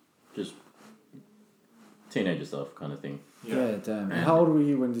just teenager stuff kind of thing. Yeah, damn. And how old were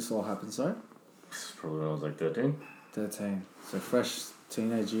you when this all happened, sorry? Probably when I was like 13. 13. So fresh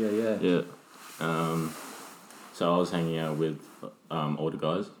teenage year, yeah. Yeah. So I was hanging out with older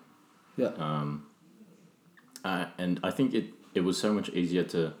guys. Yeah. And I think it was so much easier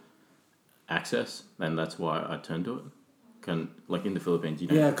to access, and that's why I turned to it. Like in the Philippines,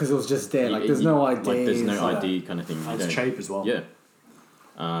 Yeah, because it was just there. Like, there's no ID. Like, there's no ID kind of thing. It's cheap as well. Yeah.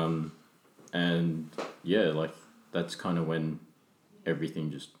 And yeah, like that's kind of when everything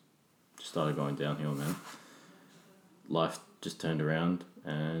just started going downhill, man. Life just turned around,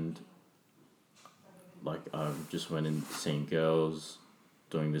 and like I just went in seeing girls,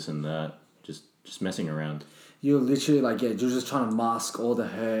 doing this and that, just messing around. You're literally like, you're just trying to mask all the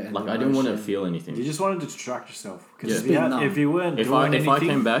hurt and like the I didn't want to emotion. feel anything. You just wanted to distract yourself. Because Yeah. if you weren't if doing anything... I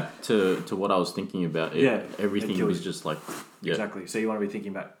came back to what I was thinking about, everything it was kills. just like Exactly. So you want to be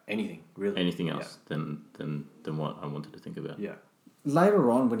thinking about anything, really. anything else than what I wanted to think about. Yeah. Later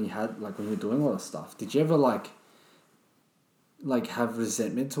on, when you were doing all this stuff, did you ever like have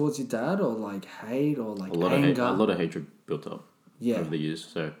resentment towards your dad, or like hate, or like anger? A lot of hatred built up over the years.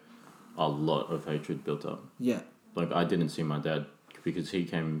 So a lot of hatred built up. Yeah. Like I didn't see my dad because he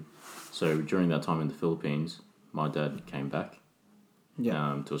came. So during that time in the Philippines, my dad came back.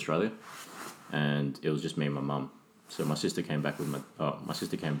 To Australia, and it was just me and my mum. So my sister came back my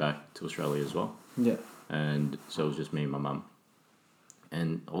sister came back to Australia as well. Yeah. And so it was just me and my mum.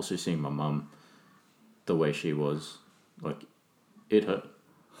 And also seeing my mum, the way she was, like, it hurt.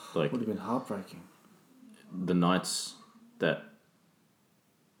 Like, Would have been heartbreaking. the nights that,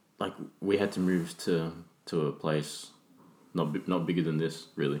 like, we had to move to a place not bigger than this,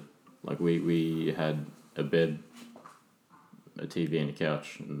 really. Like, we had a bed, a TV and a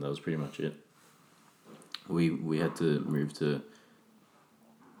couch, and that was pretty much it. We had to move to,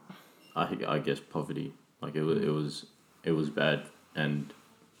 I guess, poverty. Like, it was bad, and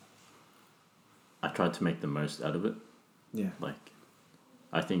I tried to make the most out of it. Yeah. Like,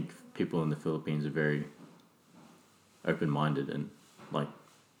 I think people in the Philippines are very open-minded, and like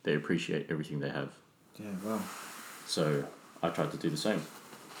they appreciate everything they have. Yeah. Wow. So I tried to do the same,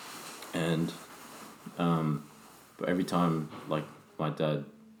 and but every time like my dad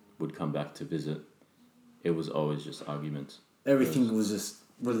would come back to visit, it was always just arguments. Everything was just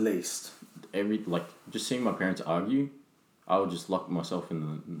released. Just seeing my parents argue, I would just lock myself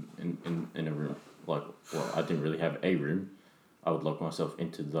in a room. Like, well, I didn't really have a room. I would lock myself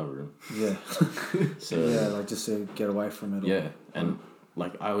into the room. Yeah. So yeah, like just to get away from it. yeah, and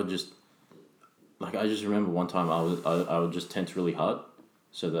like I would just, like I just remember one time I would just tense really hard,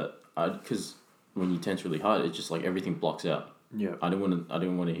 so that because when you tense really hard, it's just like everything blocks out. Yeah. I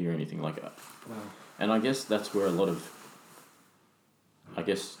didn't want to hear anything like that. Wow. And I guess that's where a lot of. I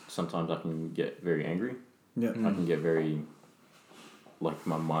guess sometimes I can get very angry. Yeah. I can get very. Like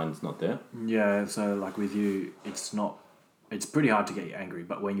my mind's not there. Yeah, so like with you, it's pretty hard to get you angry,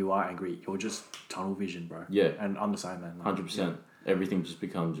 but when you are angry, you're just tunnel vision, bro. Yeah. And I'm the same, man. 100%. Everything just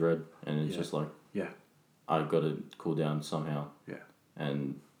becomes red, and it's just like, Yeah. I've got to cool down somehow. Yeah.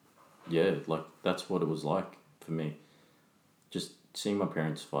 And yeah, like that's what it was like for me. Just seeing my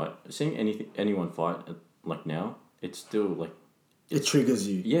parents fight, seeing anyone fight, like now, it's still like. It triggers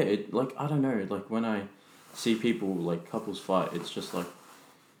you. Yeah, it like I don't know, like when I see people like couples fight, it's just like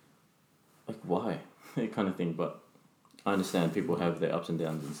why that kind of thing. But I understand people have their ups and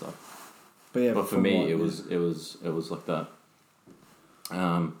downs and stuff. But yeah, but for me, it was like that.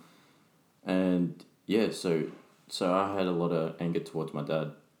 And yeah, so I had a lot of anger towards my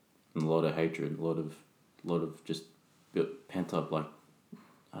dad, and a lot of hatred, a lot of just pent up, like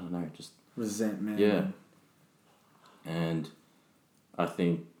I don't know, just resentment. Yeah. And I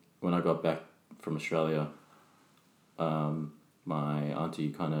think when I got back from Australia, my auntie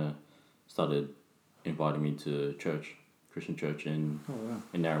kind of started inviting me to church, Christian church in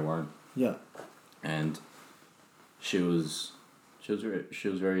Narre Warren. Yeah. And she was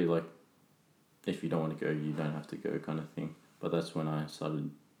very like, if you don't want to go, you don't have to go kind of thing. But that's when I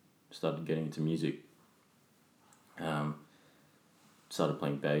started getting into music. Started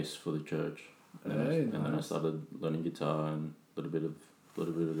playing bass for the church, and then I started learning guitar and a little bit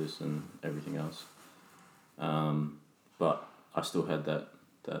of this and everything else. But I still had that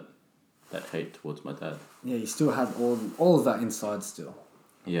hate towards my dad. Yeah, you still had all of that inside still.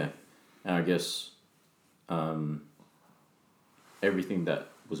 Yeah, and I guess everything that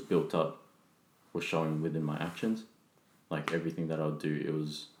was built up was showing within my actions. Like everything that I would do, it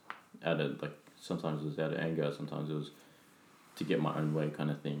was sometimes it was out of anger, sometimes it was to get my own way kind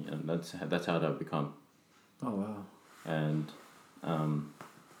of thing, and that's how I've become. Oh wow! And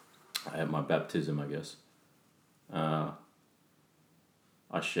at my baptism, I guess, I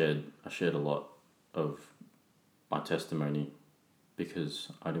shared a lot of my testimony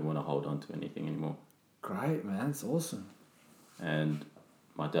because I didn't want to hold on to anything anymore. Great, man, it's awesome. And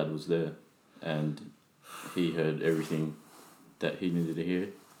my dad was there, and he heard everything that he needed to hear.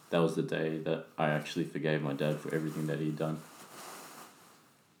 That was the day that I actually forgave my dad for everything that he'd done.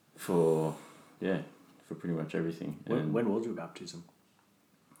 For pretty much everything. When was your baptism?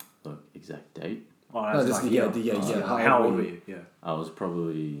 The exact date? Oh, No, that's just like, how old were you? Yeah. I was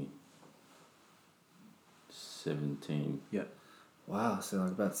probably 17. Yeah. Wow, so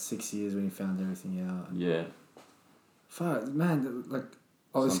like about 6 years when you found everything out. Yeah. Fuck, man, like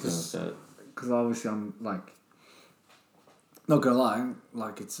obviously Something like that. because obviously I'm like not gonna lie,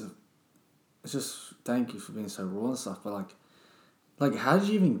 like it's just thank you for being so raw and stuff, but like how did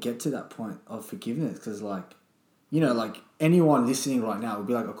you even get to that point of forgiveness? Because like, you know, like anyone listening right now would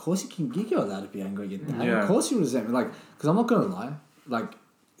be like, of course you're allowed to be angry at your dad. Yeah. Of course you resent me. Like, because I'm not gonna lie, like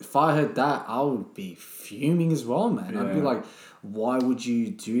if I heard that, I would be fuming as well, man. I'd be Yeah. like, why would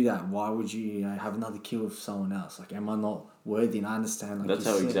you do that? Why would you, have another kid with someone else? Like, am I not worthy? And I understand. Like, That's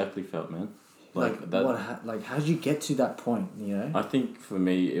you how said, exactly felt, man. like that. like how did you get to that point? You know. I think for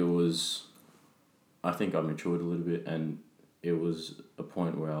me it was, I think I matured a little bit, and it was a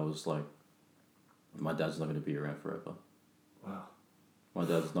point where I was like, my dad's not going to be around forever. Wow. My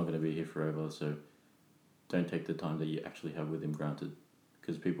dad's not going to be here forever, so don't take the time that you actually have with him granted.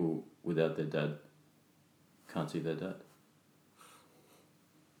 Because people without their dad can't see their dad.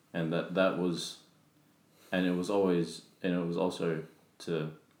 And that was, and it was also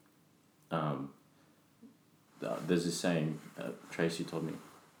to, there's this saying, Tracy told me,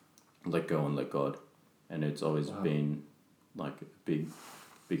 let go and let God. And it's always been like a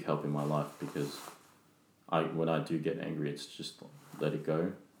big help in my life, because when I do get angry, it's just let it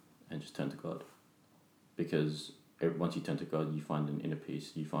go and just turn to God. Because once you turn to God, you find an inner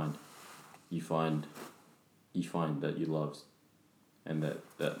peace. You find that you're loved, and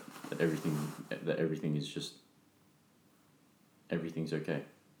that everything is just, everything's okay.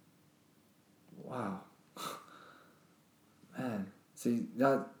 Wow. Man, see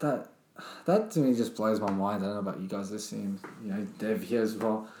that to me just blows my mind. I don't know about you guys listening, Dev here as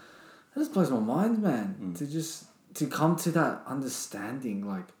well. That just blows my mind, man. To come to that understanding,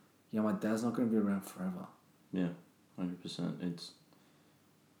 like, my dad's not going to be around forever. Yeah, 100%. It's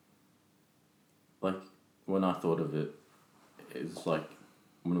like, when I thought of it, it's like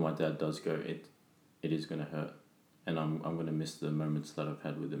when my dad does go, it is going to hurt, and I'm going to miss the moments that I've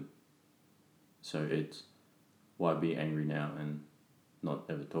had with him. So it's, why be angry now and not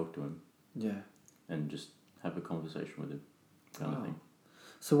ever talk to him? Yeah. And just have a conversation with him, kind of thing.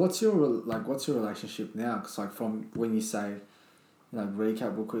 So what's your relationship now? Because like from when you say,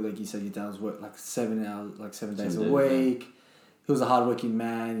 recap real quick, like you said your dad was work like 7 hours, like 7 days a week. He was a hardworking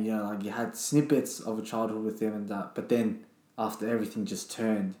man. Like you had snippets of a childhood with him and that. But then after everything just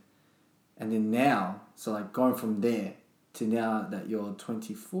turned, and then now, so like going from there to now that you're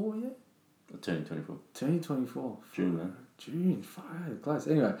 24, yeah. Turning 24. Turning 24. June, man. June, fire, close.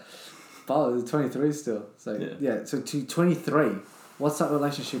 Anyway, but 23 still. So yeah. So to 23. What's that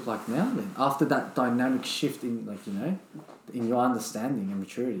relationship like now then? After that dynamic shift in in your understanding and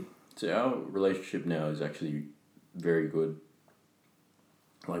maturity. So our relationship now is actually very good.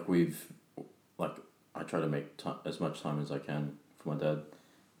 Like I try to make as much time as I can for my dad,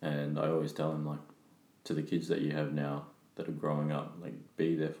 and I always tell him, like, to the kids that you have now that are growing up, like,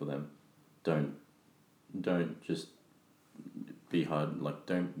 be there for them. Don't just be hard. Like,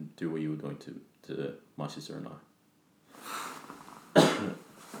 don't do what you were doing to my sister and I.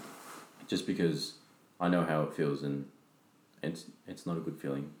 just because I know how it feels, and it's not a good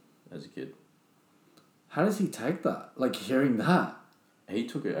feeling as a kid. How does he take that? Like hearing that? He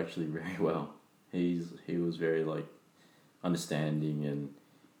took it actually very well. He was very like understanding, and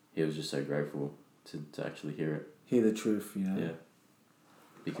he was just so grateful to actually hear it. Hear the truth, you know? Yeah.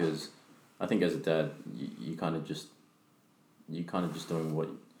 Because I think as a dad, you kind of just doing what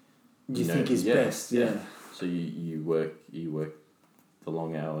You know, think is best, yeah. So you work the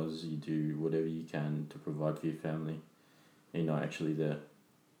long hours, you do whatever you can to provide for your family. And you're not actually there.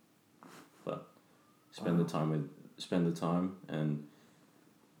 But spend the time and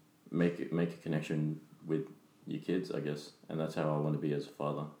make a connection with your kids, I guess. And that's how I want to be as a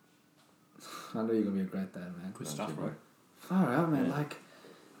father. I know you're gonna be a great dad, man. Good stuff, bro. Far out, man. Yeah. Like,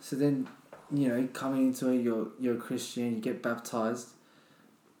 so then, you know, coming into it, you're a Christian, you get baptized.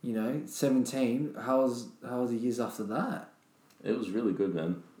 You know, 17. How was the years after that? It was really good,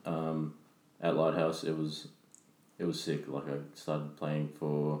 man. At Lighthouse, it was sick. Like, I started playing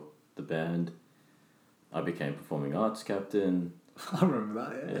for the band. I became performing arts captain. I remember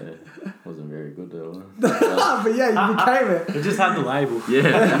that, Yeah, wasn't very good though. But yeah, you became it. He just had the label.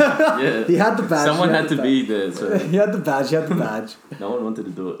 Yeah. He had the badge. Someone had to be there, so He had the badge. no one wanted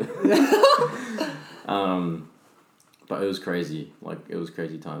to do it. But it was crazy. Like, it was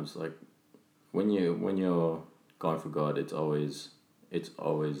crazy times. Like, when you're going for God, it's always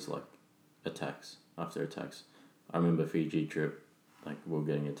like attacks after attacks. I remember Fiji trip, like, we were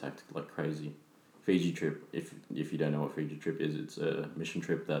getting attacked like crazy. Fiji trip, if you don't know what Fiji trip is, it's a mission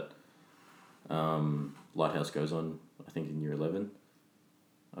trip that Lighthouse goes on, I think in year 11,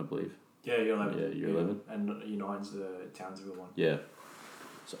 I believe. Yeah, year 11. Yeah, year 11. And year 9's the Townsville one. Yeah.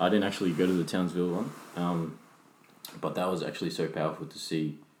 So I didn't actually go to the Townsville one, but that was actually so powerful to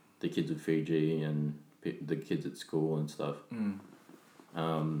see the kids of Fiji and the kids at school and stuff.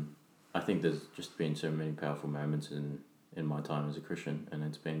 I think there's just been so many powerful moments in my time as a Christian, and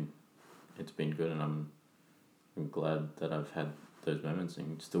it's been good, and I'm glad that I've had those moments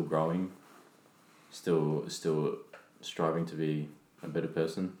and still growing, still striving to be a better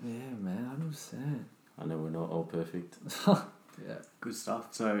person. Yeah, man, 100%. I know we're not all perfect. Yeah. Good stuff.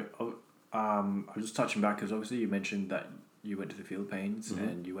 So, I was just touching back because obviously you mentioned that you went to the Philippines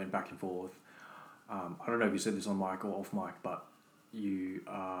and you went back and forth. I don't know if you said this on mic or off mic, but you're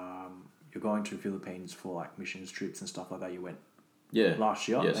going to the Philippines for like missions trips and stuff like that. You went last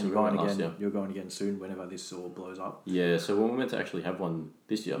year, Yeah, so and we you're going went last again. year. You're going again soon, whenever this all blows up. Yeah, so we're meant to actually have one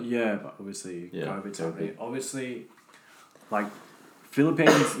this year. Yeah, but obviously COVID's COVID. happening. Obviously, like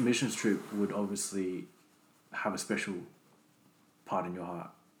Philippines missions trip would obviously have a special part in your heart.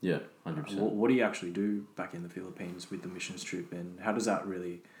 Yeah, 100%. What do you actually do back in the Philippines with the missions trip, and how does that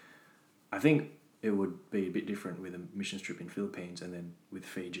really? I think it would be a bit different with a missions trip in Philippines and then with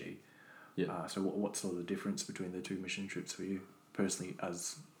Fiji. Yeah. So what's sort of the difference between the two mission trips for you personally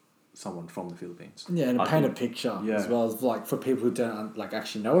as someone from the Philippines? Yeah, and I paint a think- picture Yeah. as well as like for people who don't like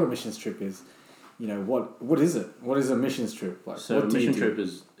actually know what a missions trip is. You know what is it? What is a missions trip? Like, So what a do you mission do? trip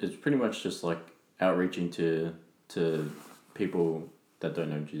is pretty much just like outreaching to people that don't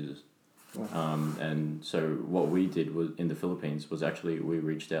know Jesus. Wow. And so what we did was in the Philippines was actually we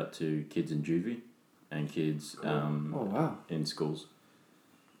reached out to kids in juvie and kids Oh wow. in schools.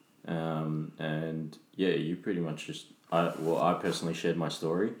 And yeah, you pretty much just I personally shared my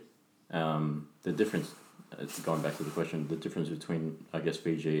story. The difference, going back to the question, the difference between I guess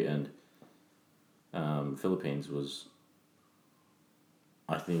Fiji and Philippines was,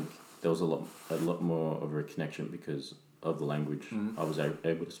 I think there was a lot more of a connection because of the language. I was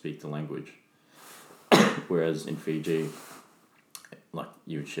able to speak the language, whereas in Fiji, like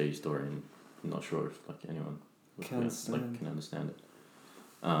you would share your story and I'm not sure if like anyone would Can understand. can understand it.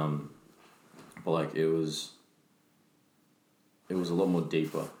 But like it was a lot more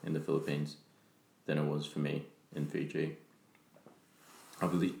deeper in the Philippines than it was for me in Fiji.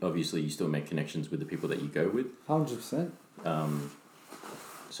 Obviously, you still make connections with the people that you go with. 100%.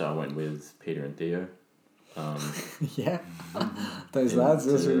 So I went with Peter and Theo. Yeah. Those lads,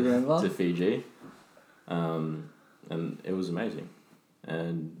 those we remember. To Fiji. And it was amazing.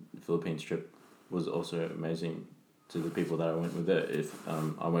 And the Philippines trip was also amazing to the people that I went with there.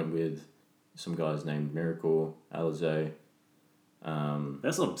 I went with some guys named Miracle, Alize.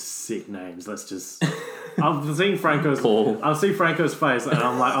 That's some sick names. Let's just. I'm seeing Franco's. Paul. I see Franco's face, and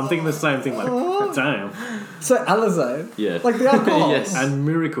I'm thinking the same thing. Like, damn. So Alize, Yeah. like the alcohol. Yes. And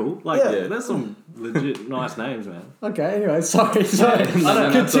Miracle, like, Yeah. that's some legit nice names, man. Okay, anyway, sorry. no, that's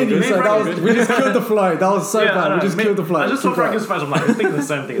all Continue. good. So that was, we just killed the flow. That was so Yeah, I bad. know. We just killed the flow. I just saw Keep going. Franco's face. I'm like, I'm thinking the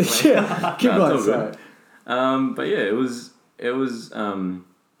same thing as me. Yeah, keep No, going. it's all Sorry. good. But yeah, it was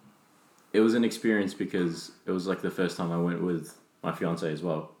it was an experience because it was like the first time I went with my fiance as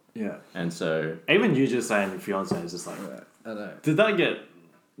well, Yeah. and so Even you just saying your fiance is just like, I know. did that get?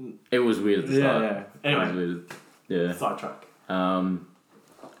 it was weird at the Yeah, start. yeah. It was Anyway, weird. Yeah. sidetrack.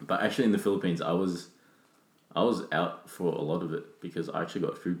 But actually in the Philippines, I was out for a lot of it because I actually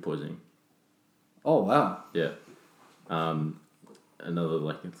got food poisoning. Oh wow. Yeah. Another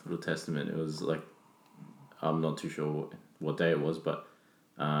like little testament. It was like I'm not too sure what day it was, but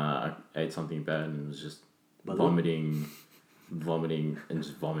I ate something bad and it was just vomiting, and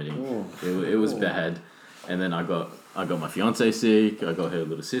just vomiting. Oh. It was bad, and then I got my fiance sick. I got her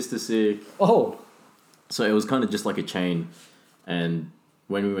little sister sick. Oh. So it was kind of just like a chain, and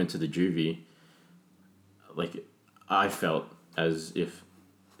when we went to the juvie, like I felt as if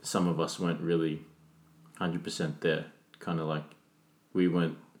some of us weren't really 100% there. Kind of like we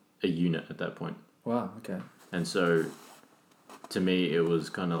weren't a unit at that point. Wow. Okay. And so, to me, it was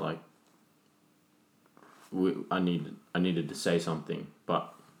kind of like I needed to say something,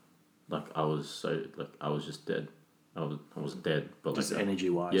 but like I was just dead. I wasn't dead, but Just like energy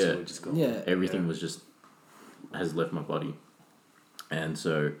wise, yeah. we just got everything was just has left my body, and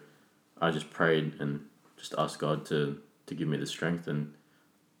so I just prayed and just asked God to give me the strength, and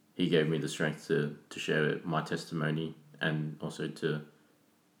He gave me the strength to share my testimony and also to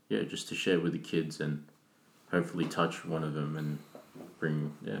share with the kids and hopefully touch one of them and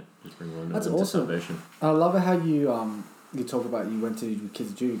bring one That's of them awesome. to salvation. I love it how you talk about you went to your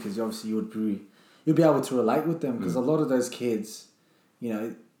kids' Jew because obviously you'll be able to relate with them because a lot of those kids, you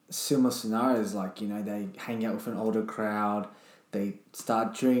know, similar scenarios like they hang out with an older crowd, they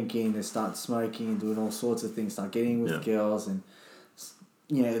start drinking, they start smoking and doing all sorts of things, start getting with girls and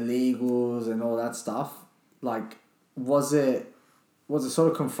illegals and all that stuff. Like, was it sort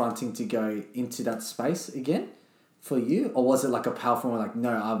of confronting to go into that space again for you, or was it like a powerful one? Like,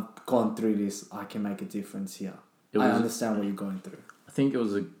 no, I've gone through this, I can make a difference here. I understand what you're going through. I think it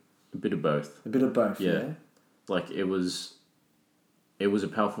was a bit of both. A bit of both, yeah. Like it was a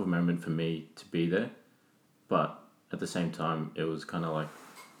powerful moment for me to be there, but at the same time, it was kind of like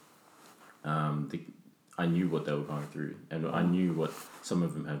I knew what they were going through, and I knew what some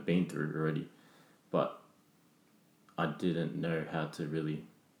of them have been through already, but I didn't know how to really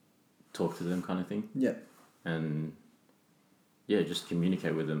talk to them, kind of thing. Yeah. And just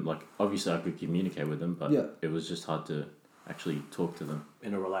communicate with them. Like obviously, I could communicate with them, but it was just hard to actually talk to them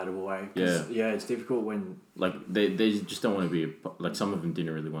in a relatable way. Yeah, it's difficult when like they just don't want to be like some of them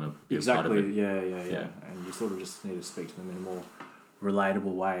didn't really want to be a part of it. Yeah, and you sort of just need to speak to them in a more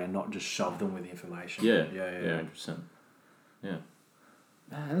relatable way and not just shove them with information. Yeah, 100%. Yeah.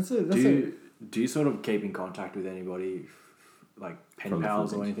 Man, Do you sort of keep in contact with anybody, like pen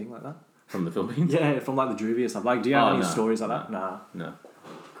pals or anything like that? From the Philippines? Yeah, from like the juvie or stuff. Like, do you have any stories like that? Nah. No.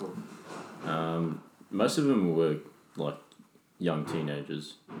 Cool. Most of them were like young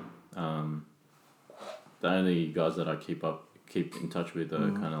teenagers. The only guys that I keep in touch with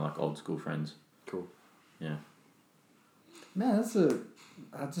are kind of like old school friends. Cool. Yeah. Man,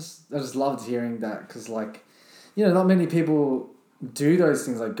 I just loved hearing that because like, not many people do those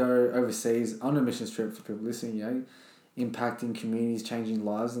things, like go overseas on a mission trip for people listening, impacting communities, changing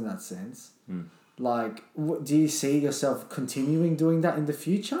lives in that sense. Like, do you see yourself continuing doing that in the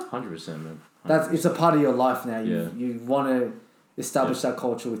future? 100%, man. 100%. It's a part of your life now. You want to establish that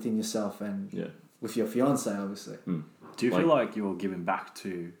culture within yourself and with your fiance, obviously. Do you feel like you're giving back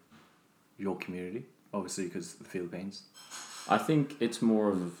to your community? Obviously, because the Philippines. I think it's more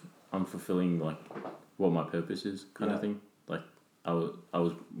of I'm fulfilling like what my purpose is, kind of thing. Like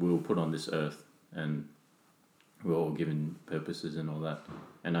we were put on this earth, and we're all given purposes and all that.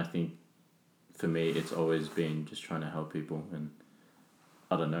 And I think for me, it's always been just trying to help people, and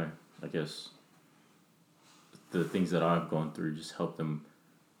I don't know. I guess the things that I've gone through just help them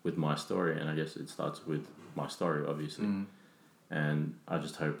with my story, and I guess it starts with my story, obviously. And I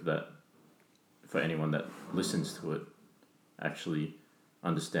just hope that for anyone that listens to it, actually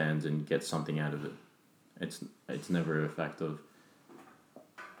understands and gets something out of it. It's never a fact of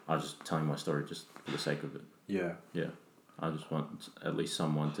I was just telling my story just for the sake of it. Yeah. I just want at least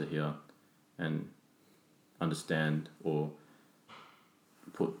someone to hear and understand or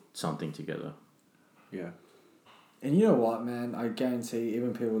put something together. Yeah. And you know what, man? I guarantee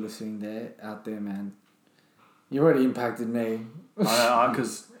even people listening out there, man, you already impacted me.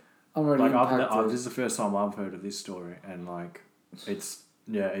 Because I'm already impacted. This is the first time I've heard of this story, and like, it's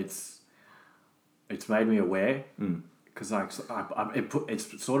made me aware. Because like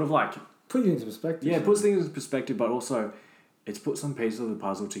it's sort of like put you into perspective. Yeah, it puts things into perspective, but also it's put some pieces of the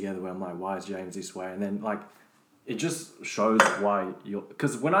puzzle together where I'm like, why is James this way? And then like it just shows why you're.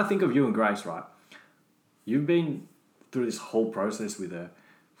 Because when I think of you and Grace, right, you've been through this whole process with her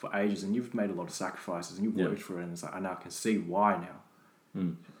for ages, and you've made a lot of sacrifices, and you've worked for it, and it's like, I now can see why now,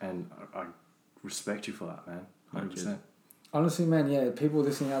 and I respect you for that, man, 100%. Honestly, man, yeah, people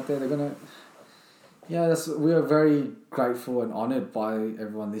listening out there, they're gonna. Yeah, we are very grateful and honoured by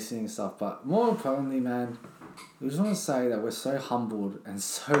everyone listening and stuff. But more importantly, man, we just want to say that we're so humbled and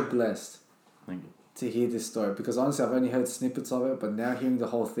so blessed Thank you. to hear this story. Because honestly, I've only heard snippets of it, but now hearing the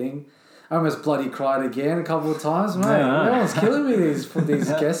whole thing, I almost bloody cried again a couple of times, mate. Yeah. Everyone's killing me, these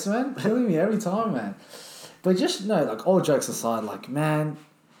guests, man. Killing me every time, man. But just, no, like, all jokes aside, like, man,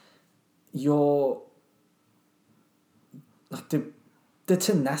 you're... Like, the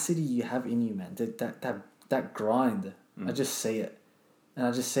tenacity you have in you, man, that grind, I just see it. And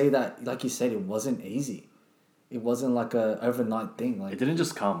I just see that, like you said, it wasn't easy. It wasn't like a overnight thing. Like, It didn't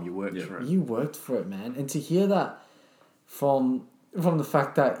just come, you worked for it. you worked for it, man. And to hear that from the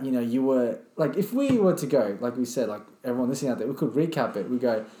fact that, you know, you were, like, if we were to go, like we said, like, everyone listening out there, we could recap it. We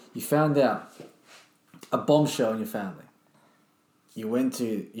go, you found out a bombshell in your family. You went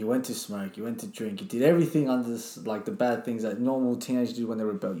to smoke, you went to drink, you did everything under this, like, the bad things that normal teenagers do when they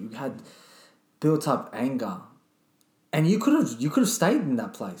rebel. You had built up anger, and you could have stayed in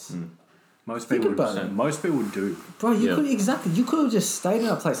that place. Most Think people about it. Most people do. Bro, you could have just stayed in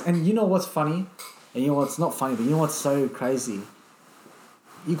that place. And you know what's funny? And you know what's not funny, but you know what's so crazy?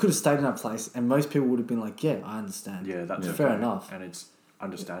 You could have stayed in that place, and most people would have been like, yeah, I understand. Yeah, that's fair okay. enough. And it's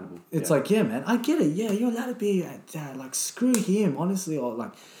understandable. It's like, yeah, man, I get it. Yeah, you're allowed to be like, screw him, honestly. Or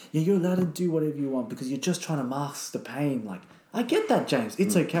like, yeah, you're allowed to do whatever you want because you're just trying to mask the pain. Like, I get that, James.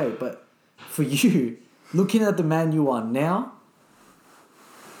 It's okay. But for you, looking at the man you are now,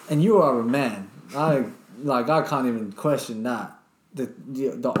 and you are a man, I can't even question that.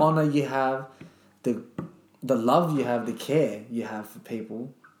 The honor you have, the love you have, the care you have for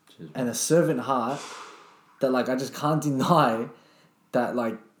people, and a servant heart that, like, I just can't deny that,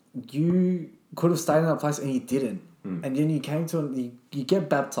 like, you could have stayed in that place and you didn't. And then you came to you get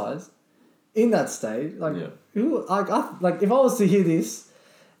baptized in that stage. Like, if I was to hear this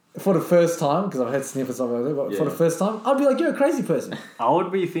for the first time, because I've heard snippets of it, but for the first time, I'd be like, you're a crazy person. I would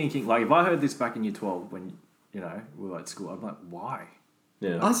be thinking, like, if I heard this back in year 12 when, you know, we were at school, I'm like, why?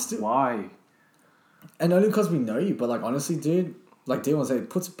 Yeah. Why? And only because we know you, but, like, honestly, dude, like Dion said,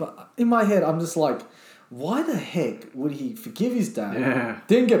 in my head, I'm just like, why the heck would he forgive his dad,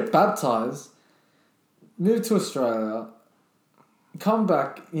 then get baptized, move to Australia, come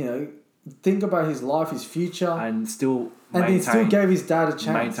back, you know, think about his life, his future, and still he still gave his dad a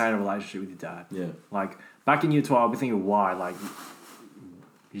chance. Maintain a relationship with your dad. Yeah. Like, back in year 12, I'd be thinking, why? Like,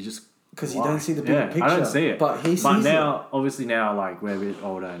 you just... Because you don't see the bigger picture. I don't see it. But he sees now, obviously now, like, we're a bit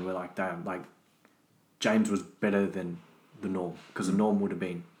older and we're like, damn, like, James was better than the norm. Because the norm would have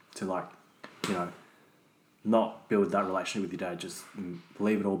been to, like, you know, not build that relationship with your dad, just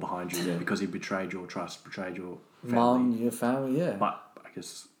leave it all behind you because he betrayed your trust, betrayed your family. Mom, your family, yeah. But I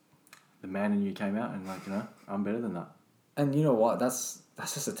guess the man in you came out and, like, you know, I'm better than that. And you know what? That's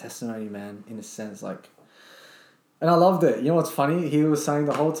just a testimony, man, in a sense. Like, and I loved it. You know what's funny? He was saying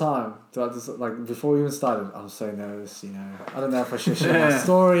the whole time, throughout this, like, before we even started, I'm so nervous, you know. I don't know if I should share my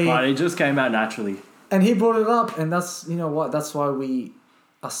story. But it just came out naturally. And he brought it up, and that's, you know what? That's why we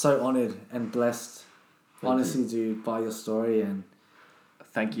are so honoured and blessed. Honestly, dude, by your story and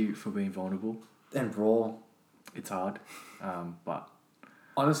Thank you for being vulnerable. And raw. It's hard, but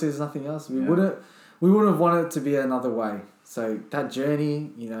honestly, there's nothing else. We wouldn't have wanted it to be another way. So that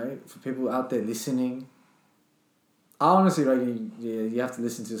journey, you know, for people out there listening, I honestly reckon you have to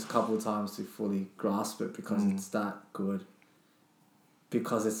listen to this a couple of times to fully grasp it because it's that good.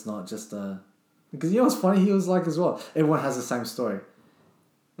 Because it's not just because you know what's funny? He was like as well. Everyone has the same story.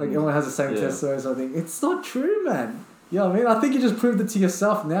 Like, everyone has the same testimony, so I think, it's not true, man. You know what I mean? I think you just proved it to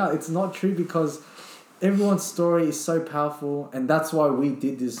yourself now. It's not true because everyone's story is so powerful, and that's why we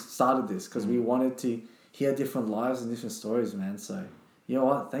started this, because we wanted to hear different lives and different stories, man. So, you know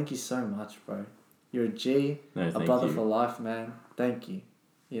what? Thank you so much, bro. You're a G, a brother for life, man. Thank you.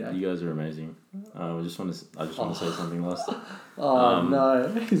 You know? You guys are amazing. I just want to say something last.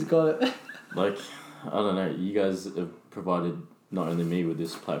 No, he's got it. Like, I don't know. You guys have provided not only me with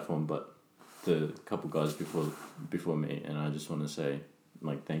this platform, but the couple guys before me, and I just want to say,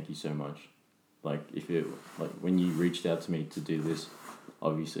 like, thank you so much. Like, when you reached out to me to do this,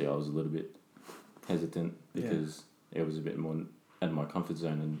 obviously I was a little bit hesitant because it was a bit more out of my comfort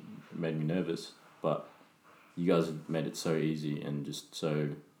zone and it made me nervous. But you guys have made it so easy and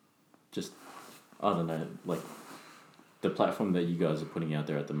I don't know, like, the platform that you guys are putting out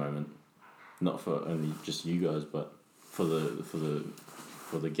there at the moment not for only just you guys, but for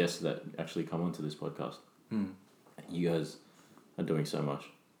the guests that actually come onto this podcast. You guys are doing so much.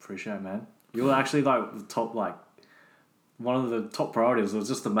 Appreciate it, man. You were actually like the top, like one of the top priorities. It was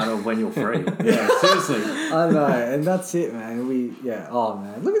just a matter of when you're free. Yeah, seriously. I know, and that's it, man. Oh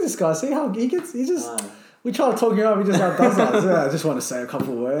man, look at this guy. See how he gets? He just. We try to talk him up. He just does that. Yeah, I just want to say a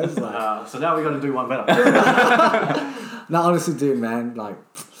couple of words. Like, so now we got to do one better. no, honestly, dude, man, like,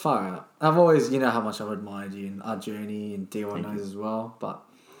 far out. I've always, you know, how much I've admired you and our journey, and D1 knows as well. But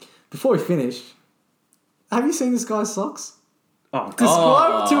before we finish, have you seen this guy's socks?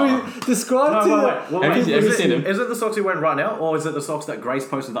 Describe to wait. Have you seen him? Is it the socks he wearing right now, or is it the socks that Grace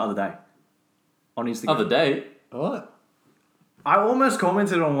posted the other day on Instagram? Other day? What? I almost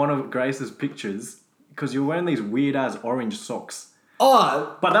commented on one of Grace's pictures because you're wearing these weird ass orange socks.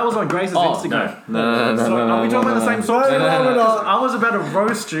 Oh, but that was on Grace's Instagram. No. Are we talking about the same socks? No, we're not. I was about to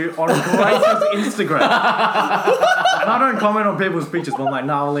roast you on Grace's Instagram. And I don't comment on people's pictures, but I'm like,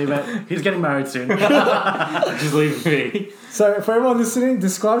 no, I'll leave it. He's getting married soon. Just leave me. So for everyone listening,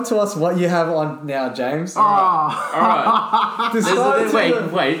 describe to us what you have on now, James. Alright.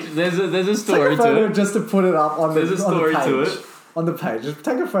 Wait. There's a story take a photo to it. just to put it up on There's a story on the page. to it. On the page. Just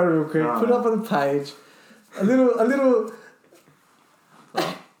take a photo real quick, put it up on the page. A little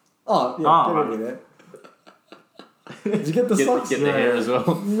Oh, yeah, get over there. Did you get the socks? Get the hair as well.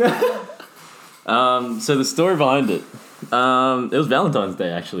 So the story behind it. It was Valentine's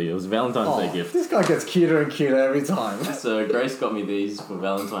Day, actually. It was a Valentine's Day gift. This guy gets cuter and cuter every time. So Grace got me these for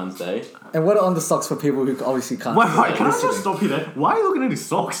Valentine's Day. And what are on the socks for people who obviously can't? Wait, can I just stop you there? Why are you looking at his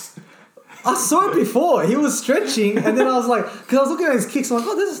socks? I saw it before. He was stretching, and then I was like, because I was looking at his kicks, I'm like,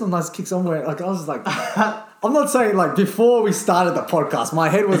 oh, there's some nice kicks somewhere. Like, I was like, I'm not saying like before we started the podcast, my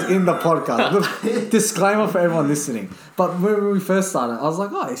head was in the podcast. Disclaimer for everyone listening. But when we first started, I was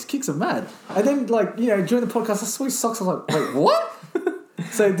like, oh, his kicks are mad. And then, like, you know, during the podcast, I saw his socks. I was like, wait, what?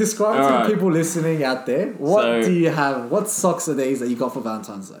 So describe to the people listening out there, what do you have? What socks are these that you got for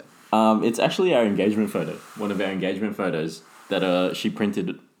Valentine's Day? It's actually our engagement photo. One of our engagement photos that she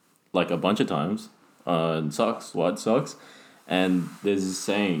printed like a bunch of times on socks, white socks. And there's this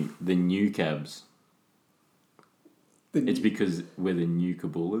saying, the new cabs. It's because we're the new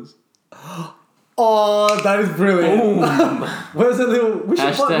Kabulas. Oh, that is brilliant. Where's the little... We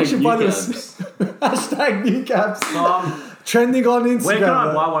should buy this. Hashtag new caps. Trending on Instagram. Where can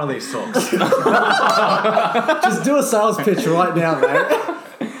I buy one of these socks? Just do a sales pitch right now, mate.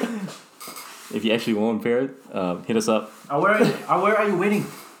 If you actually want a pair, hit us up. Where are you winning?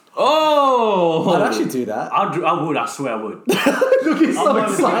 Oh! I'd actually do that. I would. I swear I would. Look, he's so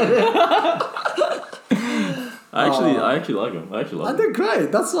excited. I actually like them. I them. They're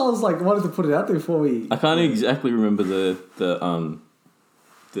great. That's why I was like, wanted to put it out there before we... I can't exactly remember the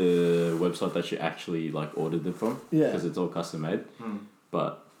website that you actually like ordered them from. Yeah. Because it's all custom made.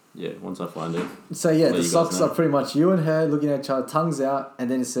 But yeah, once I find it. So yeah, the socks are pretty much you and her looking at each other, tongues out, and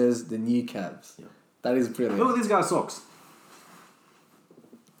then it says the new cabs. Yeah. That is brilliant. Look at these guys' socks.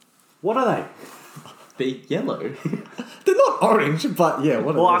 What are they? They're yellow. They're not orange, but yeah.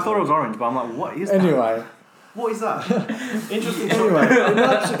 What? Well, I thought it was orange, but I'm like, what is that? Anyway. What is that? Interesting.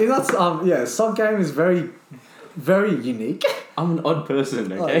 Anyway, sock game is very, very unique. I'm an odd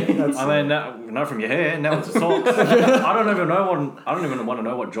person, okay? I mean, now from your hair, now it's a socks. I don't even want to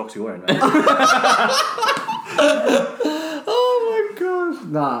know what jocks you're wearing, man. Oh my gosh.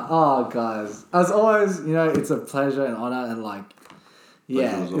 Nah. Oh, guys. As always, you know, it's a pleasure and honor, and like,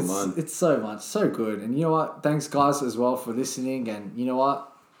 yeah, it's so much, so good. And you know what? Thanks, guys, as well for listening. And you know what?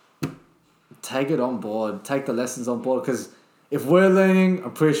 Take it on board. Take the lessons on board, because if we're learning,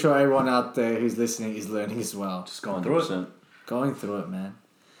 I'm pretty sure everyone out there who's listening is learning as well. Just going through it. Going through it, man.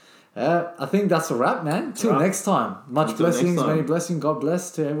 I think that's a wrap, man. Till next time. Much blessings, many blessings. God bless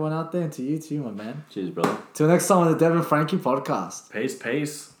to everyone out there and to you too, my man. Cheers, brother. Till next time on the Devin Frankie podcast.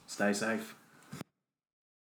 Peace. Stay safe.